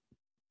case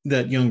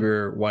that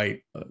younger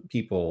white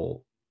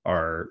people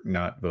are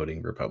not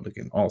voting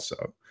Republican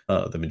also.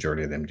 The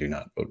majority of them do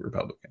not vote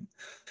Republican.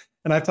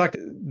 And I've talked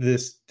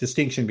this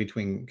distinction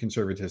between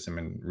conservatism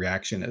and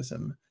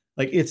reactionism.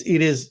 Like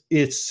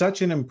it's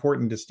such an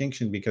important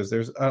distinction, because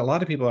there's a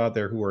lot of people out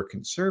there who are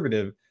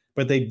conservative,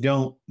 but they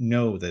don't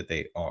know that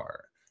they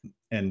are.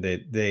 And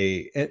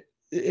that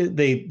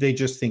they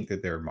just think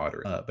that they're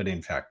moderate, but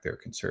in fact they're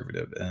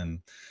conservative. And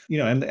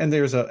and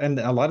there's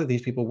a lot of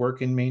these people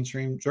work in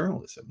mainstream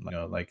journalism,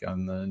 like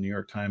on the New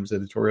York Times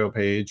editorial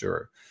page,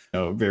 or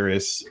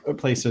various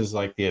places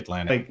like the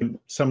Atlantic. Like,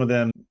 some of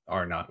them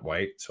are not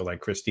white, so like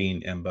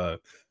Christine Emba,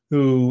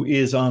 who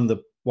is on the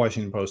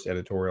Washington Post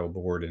editorial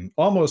board and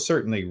almost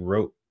certainly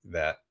wrote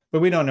that,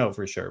 but we don't know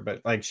for sure.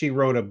 But like, she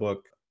wrote a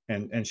book,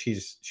 and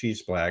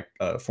she's Black,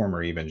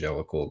 former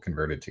evangelical,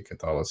 converted to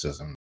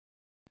Catholicism.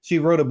 She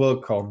wrote a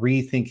book called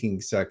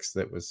Rethinking Sex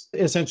that was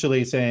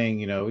essentially saying,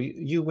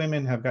 you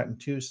women have gotten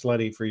too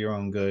slutty for your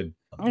own good.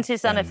 And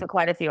she's done it for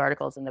quite a few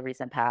articles in the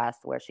recent past,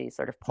 where she's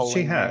sort of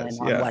polling women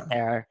on what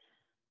they're,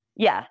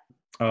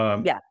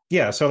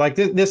 So like,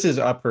 this is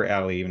up her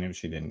alley, even if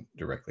she didn't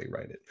directly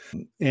write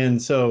it.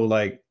 And so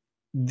like,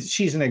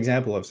 she's an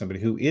example of somebody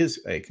who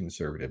is a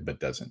conservative but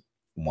doesn't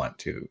want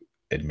to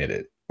admit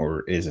it,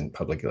 or isn't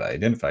publicly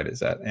identified as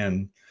that.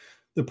 And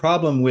the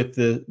problem with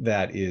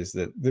that is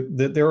that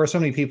there are so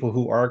many people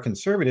who are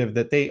conservative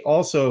that they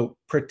also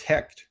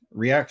protect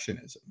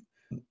reactionism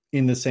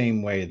in the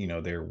same way.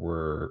 There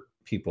were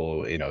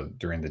people,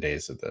 during the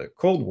days of the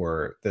Cold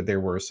War, that there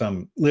were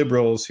some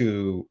liberals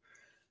who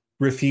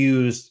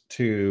refused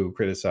to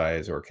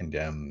criticize or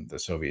condemn the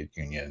Soviet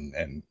Union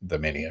and the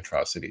many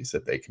atrocities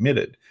that they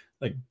committed.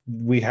 Like,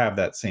 we have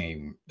that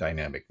same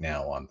dynamic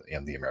now on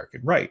the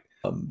American right,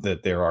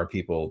 that there are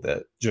people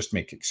that just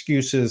make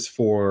excuses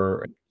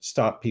for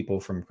stop people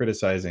from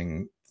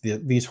criticizing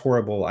these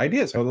horrible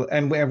ideas.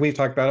 And we've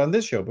talked about on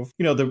this show before,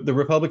 the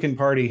Republican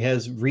Party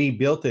has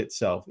rebuilt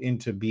itself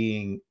into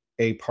being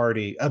a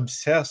party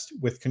obsessed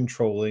with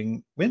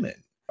controlling women.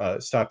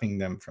 Stopping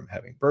them from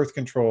having birth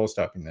control,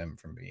 stopping them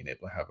from being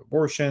able to have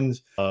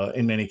abortions,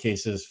 in many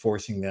cases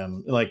forcing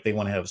them, like, they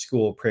want to have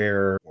school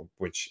prayer,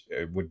 which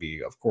would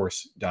be, of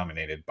course,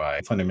 dominated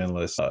by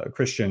fundamentalist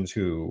Christians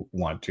who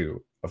want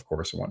to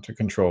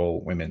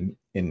control women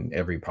in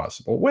every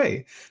possible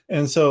way.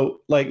 And so,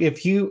 like,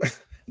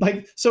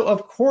 so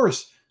of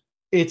course,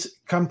 it's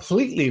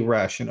completely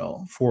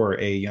rational for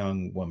a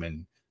young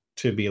woman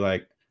to be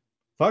like,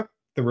 fuck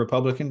the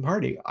Republican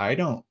Party. I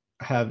don't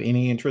have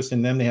any interest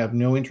in them. They have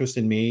no interest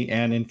in me.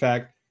 And in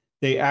fact,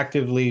 they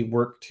actively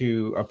work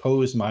to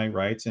oppose my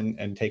rights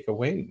and take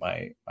away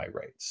my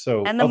rights.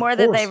 So, and the more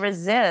that they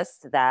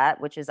resist that,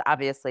 which is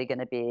obviously going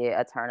to be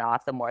a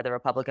turnoff, the more the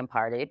Republican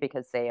Party,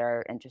 because they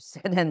are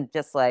interested in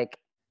just like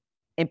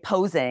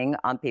imposing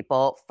on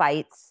people,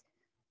 fights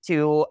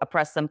to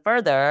oppress them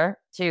further,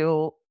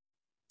 to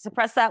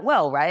suppress that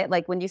will, right?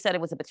 Like, when you said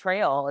it was a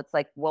betrayal, it's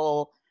like,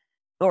 well,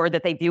 or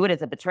that they view it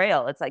as a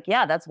betrayal. It's like,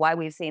 yeah, that's why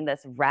we've seen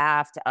this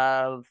raft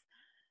of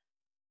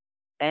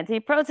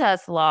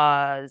anti-protest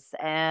laws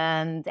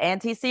and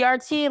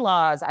anti-CRT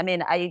laws. I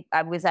mean, I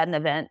was at an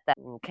event that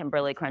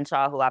Kimberly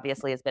Crenshaw, who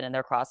obviously has been in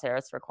their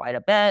crosshairs for quite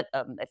a bit.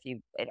 If you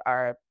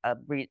are a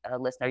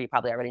listener, you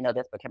probably already know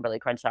this, but Kimberly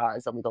Crenshaw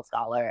is a legal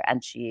scholar,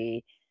 and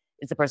she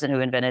is the person who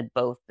invented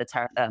both the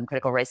term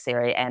critical race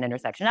theory and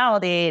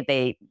intersectionality.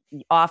 They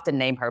often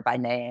name her by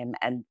name,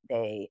 and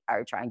they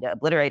are trying to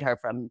obliterate her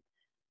from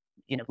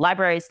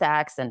library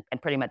stacks and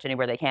pretty much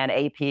anywhere they can,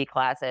 AP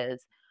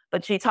classes.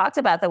 But she talked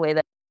about the way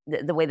that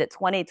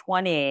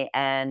 2020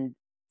 and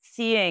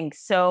seeing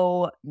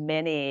so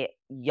many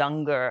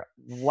younger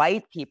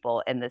white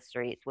people in the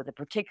streets was a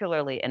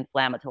particularly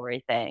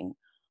inflammatory thing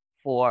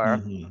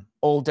for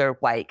older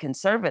white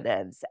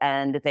conservatives.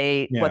 And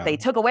what they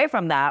took away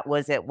from that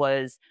was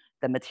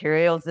the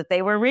materials that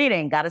they were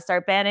reading, got to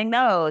start banning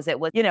those. It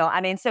was,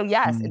 so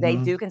yes, they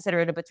do consider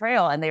it a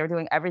betrayal, and they are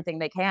doing everything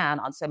they can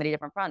on so many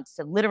different fronts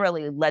to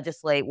literally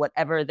legislate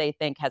whatever they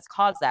think has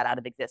caused that out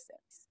of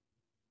existence.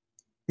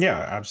 Yeah,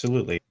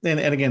 absolutely. And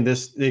again,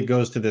 it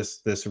goes to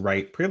this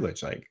right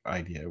privilege like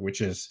idea,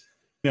 which is,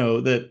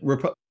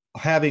 that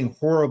having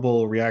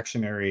horrible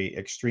reactionary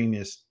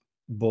extremist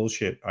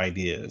bullshit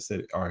ideas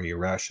that are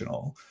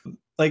irrational,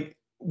 like,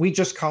 we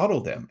just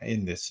coddle them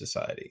in this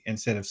society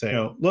instead of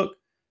saying, look,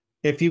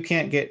 if you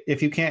can't get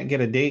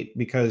a date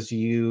because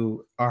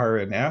you are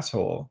an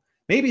asshole,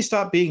 maybe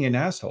stop being an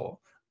asshole.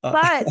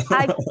 But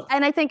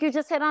I think you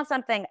just hit on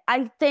something.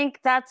 I think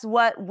that's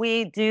what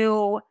we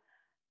do.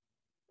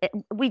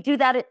 We do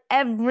that at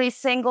every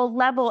single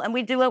level, and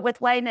we do it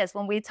with whiteness.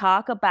 When we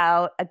talk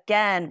about,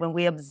 again, when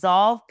we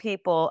absolve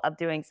people of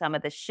doing some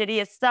of the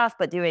shittiest stuff,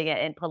 but doing it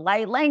in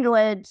polite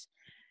language,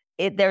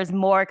 there's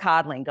more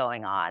coddling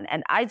going on.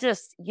 And I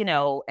just,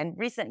 in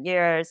recent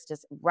years,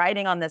 just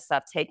writing on this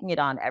stuff, taking it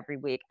on every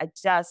week,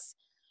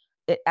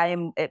 it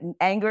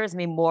angers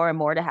me more and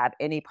more to have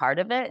any part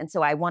of it. And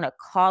so I want to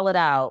call it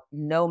out,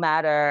 no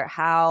matter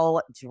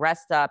how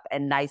dressed up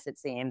and nice it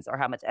seems or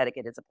how much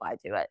etiquette is applied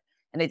to it.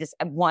 And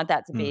I want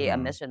that to be a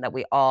mission that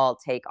we all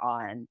take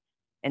on,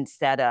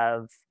 instead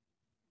of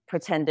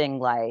pretending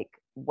like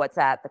what's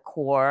at the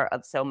core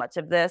of so much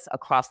of this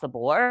across the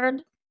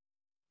board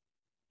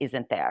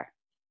isn't there.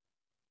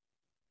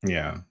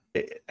 Yeah.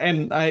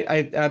 And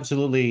I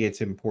absolutely,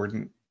 it's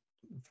important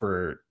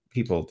for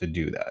people to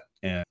do that.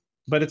 And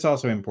but it's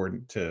also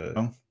important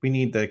to we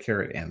need the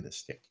carrot and the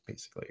stick,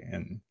 basically,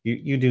 and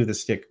you do the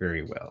stick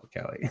very well,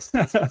 Kelly.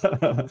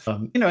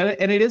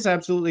 And it is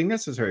absolutely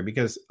necessary,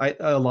 because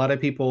a lot of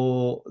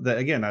people that,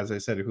 again, as I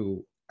said,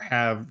 who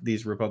have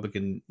these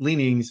Republican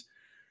leanings,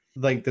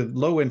 like the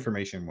low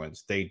information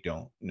ones, they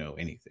don't know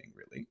anything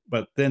really.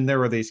 But then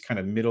there are these kind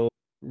of middle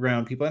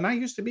ground people, and I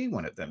used to be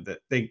one of them, that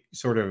they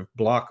sort of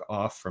block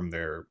off from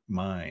their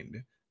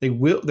mind.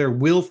 They're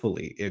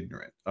willfully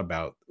ignorant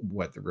about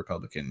what the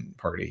Republican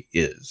Party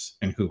is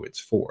and who it's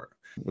for.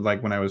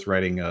 Like when I was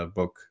writing a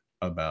book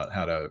about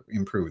how to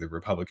improve the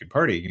Republican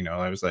Party,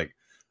 I was like,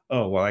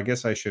 oh, well, I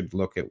guess I should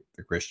look at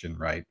the Christian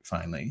right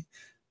finally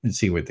and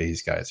see what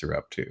these guys are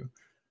up to.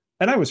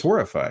 And I was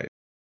horrified.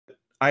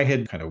 I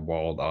had kind of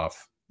walled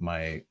off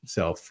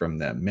myself from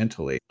them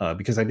mentally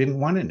because I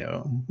didn't want to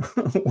know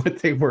what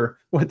they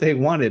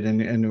wanted,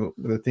 and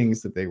the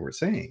things that they were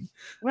saying.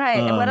 Right.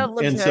 And what a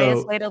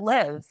luxurious way to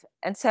live.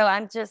 And so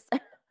I'm just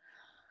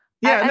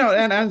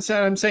and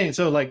I'm saying,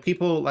 so like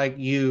people like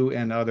you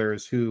and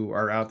others who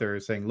are out there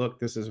saying, look,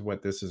 this is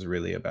what this is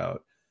really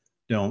about.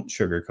 Don't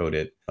sugarcoat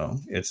it.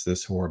 It's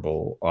this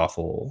horrible,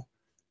 awful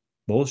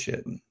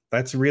bullshit.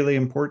 That's really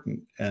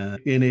important. And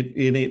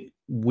it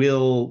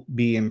will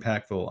be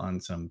impactful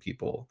on some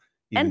people.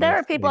 And there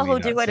are people who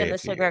do it in the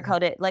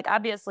sugarcoated. Like,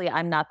 obviously,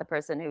 I'm not the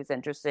person who's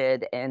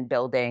interested in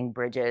building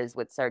bridges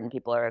with certain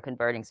people or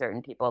converting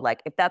certain people.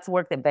 Like, if that's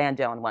work that Van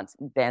Jones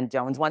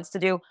wants to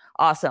do,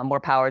 awesome, more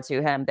power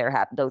to him.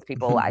 Those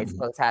people, I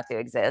suppose, have to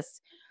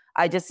exist.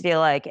 I just feel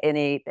like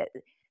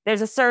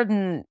there's a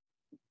certain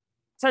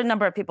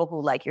number of people who,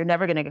 like, you're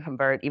never going to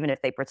convert, even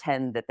if they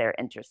pretend that they're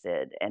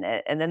interested in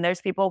it. And then there's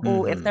people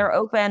who, if they're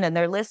open and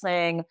they're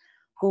listening,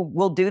 who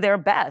will do their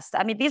best.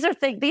 I mean,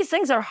 these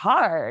things are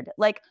hard.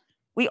 Like,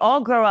 we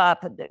all grow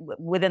up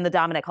within the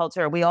dominant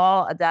culture. We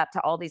all adapt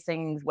to all these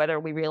things, whether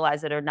we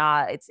realize it or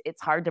not.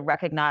 It's hard to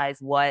recognize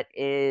what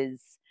you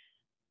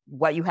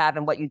have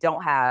and what you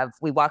don't have.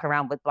 We walk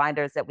around with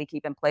blinders that we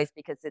keep in place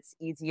because it's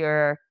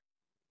easier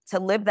to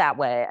live that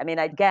way. I mean,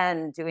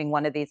 again, doing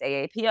one of these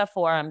AAPF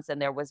forums,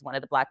 and there was one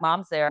of the Black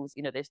moms there.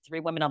 There's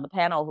 3 women on the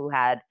panel who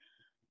had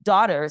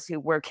daughters who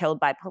were killed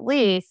by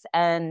police.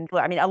 And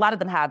I mean, a lot of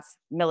them have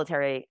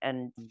military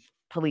and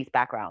police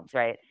backgrounds,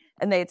 right?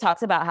 And they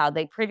talked about how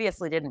they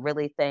previously didn't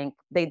really think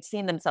they'd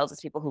seen themselves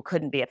as people who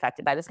couldn't be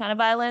affected by this kind of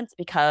violence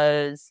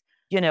because,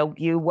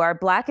 you were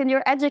Black and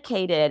you're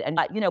educated and,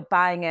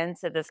 buying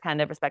into this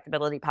kind of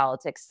respectability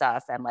politics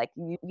stuff. And like,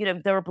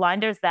 there were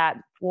blinders that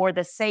for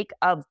the sake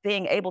of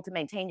being able to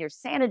maintain your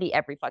sanity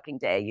every fucking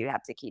day, you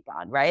have to keep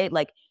on, right?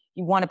 Like,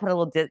 you want to put a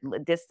little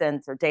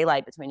distance or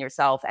daylight between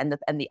yourself and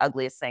the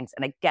ugliest things.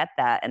 And I get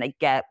that. And I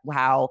get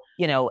how,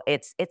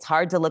 it's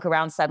hard to look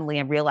around suddenly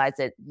and realize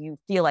that you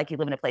feel like you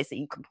live in a place that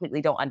you completely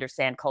don't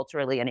understand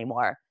culturally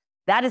anymore.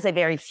 That is a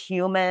very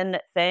human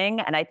thing.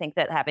 And I think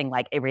that having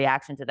like a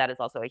reaction to that is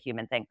also a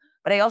human thing.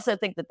 But I also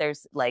think that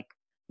there's like,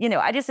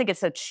 I just think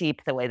it's so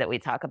cheap the way that we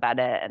talk about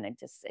it, and I'm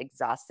just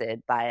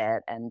exhausted by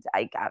it. And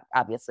I got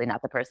obviously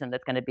not the person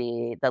that's going to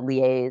be the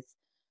liaison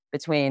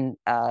between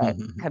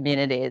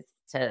communities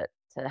to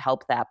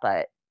help that,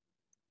 but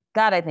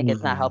God, I think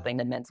it's not helping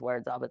to mince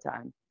words all the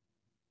time.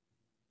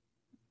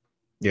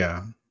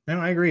 Yeah, no,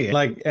 I agree.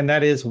 Like, and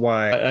that is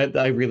why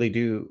I really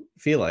do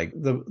feel like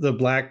the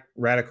Black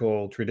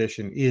radical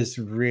tradition is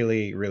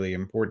really, really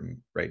important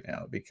right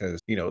now,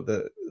 because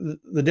the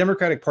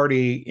Democratic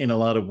Party, in a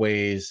lot of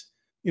ways,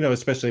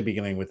 especially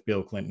beginning with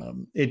Bill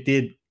Clinton,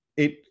 it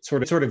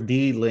sort of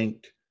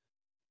de-linked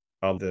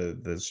all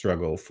the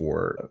struggle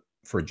for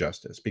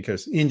justice,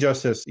 because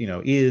injustice,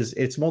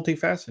 it's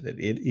multifaceted.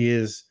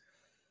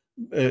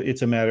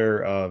 It's a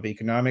matter of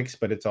economics,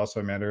 but it's also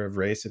a matter of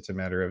race. It's a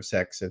matter of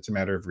sex. It's a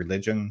matter of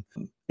religion,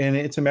 and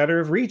it's a matter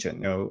of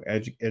region.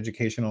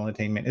 Educational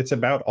attainment. It's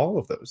about all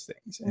of those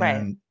things. Right.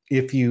 And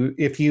if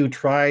you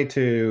try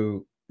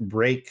to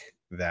break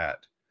that,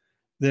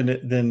 then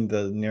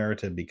the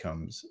narrative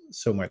becomes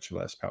so much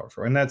less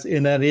powerful, and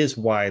that is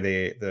why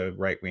the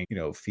right wing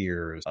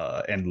fears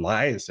and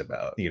lies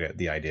about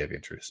the idea of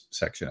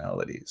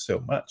intersectionality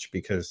so much,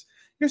 because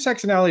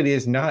intersectionality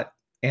is not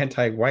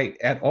anti-white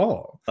at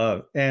all,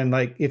 and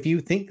like, if you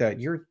think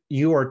that,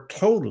 you are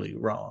totally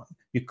wrong.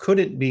 You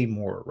couldn't be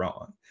more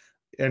wrong,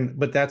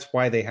 but that's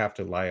why they have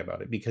to lie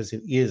about it, because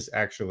it is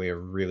actually a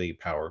really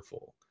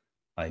powerful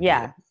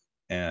idea.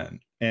 And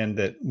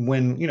that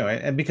when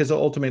and because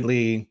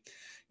ultimately,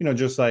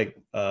 just like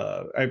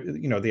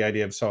the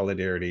idea of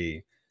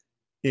solidarity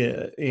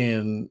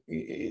in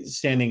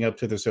standing up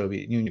to the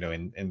Soviet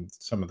Union, and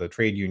some of the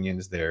trade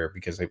unions there,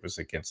 because it was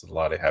against the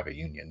law to have a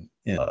union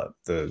in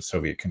the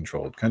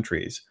Soviet-controlled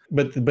countries.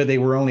 But they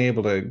were only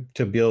able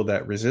to build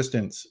that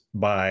resistance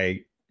by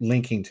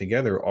linking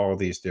together all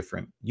these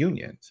different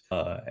unions,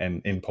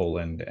 and in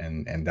Poland,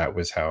 and that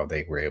was how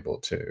they were able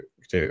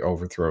to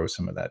overthrow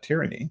some of that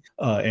tyranny,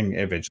 and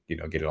eventually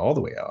get it all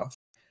the way off.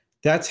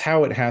 That's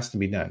how it has to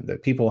be done.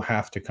 That people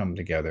have to come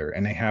together,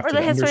 and they have to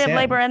understand. Or the history of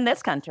labor in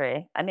this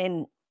country. I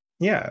mean,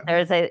 Yeah.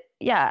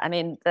 I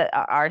mean,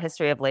 our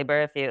history of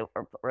labor, if you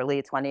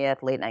early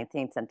 20th, late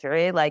 19th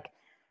century, like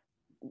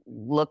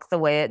look the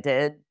way it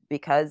did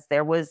because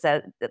there was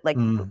like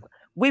Mm.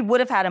 we would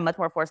have had a much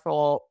more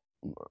forceful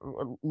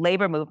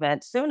labor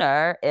movement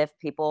sooner if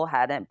people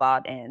hadn't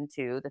bought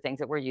into the things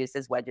that were used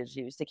as wedges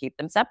used to keep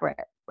them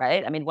separate,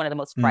 right? I mean, one of the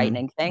most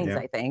frightening things Yeah.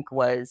 I think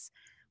was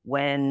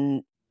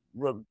when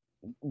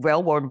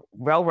railroad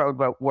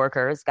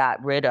workers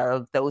got rid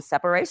of those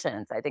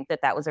separations. I think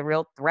that was a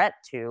real threat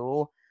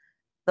to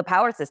the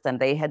power system.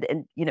 They had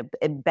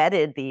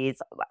embedded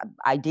these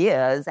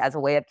ideas as a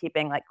way of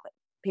keeping like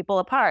people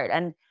apart.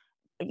 And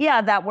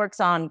yeah, that works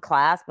on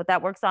class, but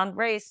that works on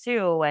race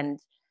too. And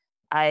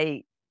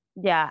I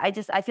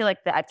feel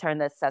like that I've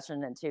turned this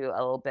session into a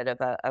little bit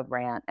of a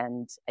rant,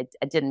 and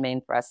I didn't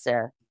mean for us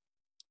to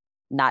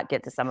not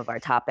get to some of our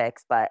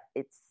topics, but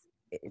it's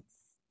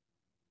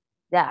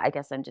yeah, I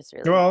guess I'm just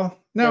really Well,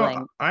 no,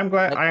 feeling I'm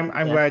glad. like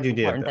I'm the glad you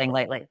did. important thing Though.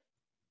 lately.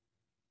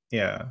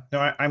 Yeah,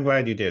 no, I'm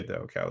glad you did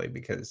though, Kelly,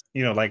 because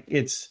like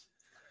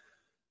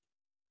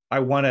I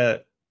want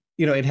to,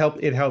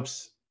 it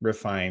helps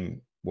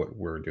refine what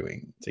we're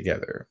doing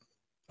together.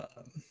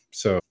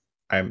 So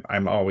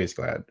I'm always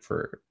glad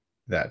for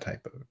that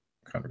type of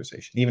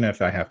conversation, even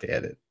if I have to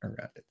edit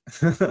around it.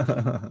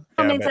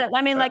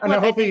 Like, and look,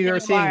 hopefully you're you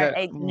seeing are that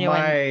a new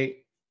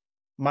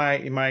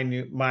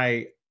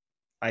my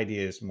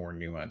idea is more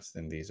nuanced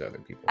than these other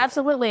people.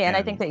 Absolutely, and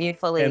I think that you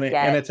fully get.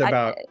 And it's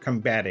about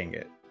combating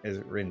it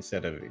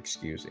instead of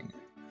excusing it.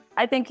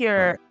 I think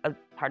you're a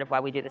part of why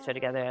we do the show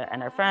together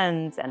and are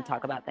friends and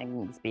talk about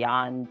things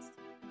beyond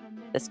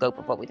the scope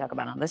of what we talk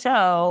about on the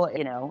show.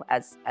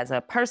 As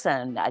a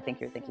person, I think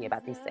you're thinking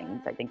about these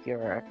things. I think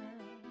you're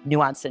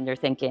nuanced in your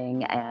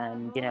thinking,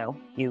 and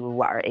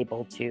you are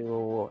able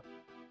to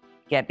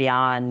get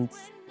beyond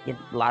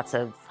lots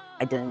of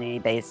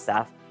identity-based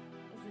stuff,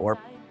 or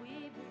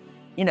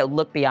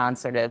look beyond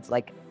sort of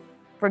like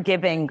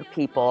forgiving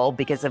people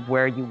because of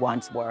where you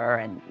once were.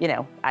 And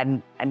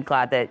I'm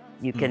glad that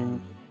you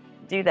can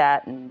do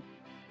that, and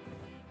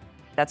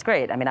that's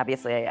great. I mean,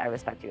 obviously I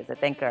respect you as a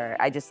thinker.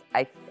 I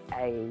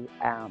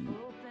am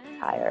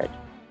tired.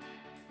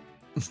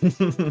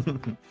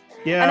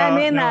 Yeah, and I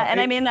mean that, and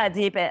I mean that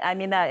deep. I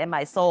mean that in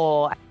my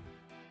soul.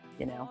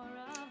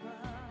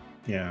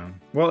 Yeah.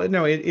 Well,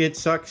 no, it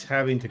sucks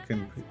having to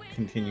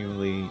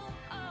continually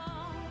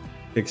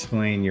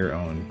explain your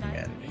own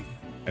humanity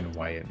and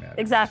why it matters.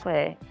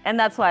 Exactly. And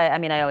that's why,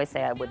 I always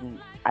say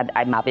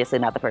I'm obviously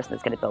not the person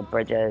that's going to build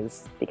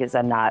bridges, because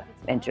I'm not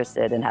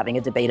interested in having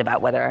a debate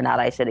about whether or not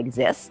I should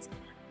exist.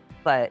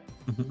 But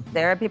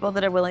there are people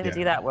that are willing to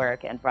do that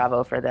work, and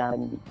bravo for them.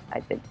 And I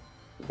think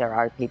there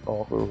are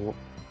people who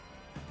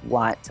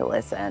want to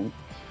listen.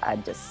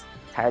 I'm just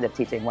tired of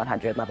teaching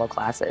 100 level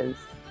classes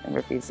and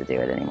refuse to do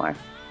it anymore.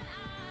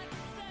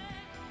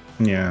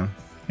 Yeah.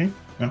 Okay.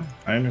 No,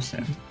 I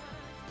understand.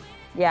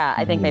 Yeah,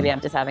 I think maybe I'm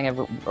just having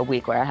a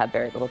week where I have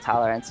very little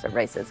tolerance for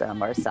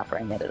racism or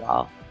suffering it at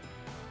all.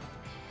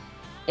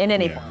 In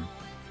any form.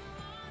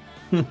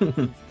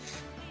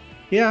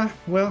 Yeah,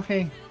 well,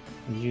 hey,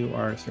 you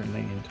are certainly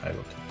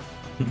entitled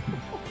to.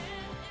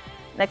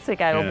 Next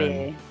week I will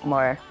be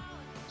more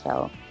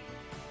chill.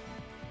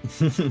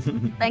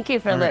 Thank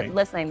you for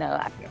listening, though.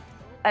 Yeah.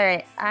 All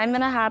right, I'm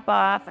going to hop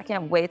off. I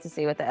can't wait to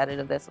see what the edit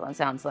of this one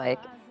sounds like.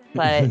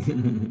 But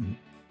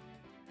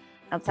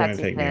I'll talk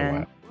to you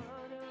soon.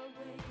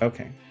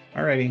 Okay.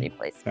 Alrighty.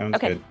 Sounds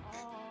okay. Good.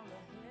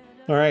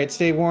 All right.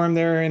 Stay warm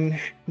there in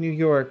New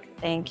York.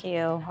 Thank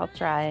you. I'll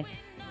try.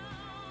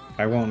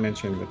 I won't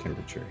mention the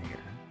temperature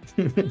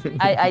here.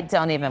 I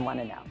don't even want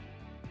to know.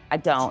 I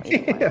don't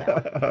even want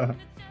to know.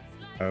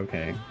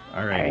 Okay.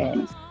 All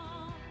right.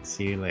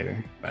 See you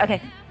later. Bye.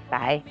 Okay.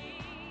 Bye.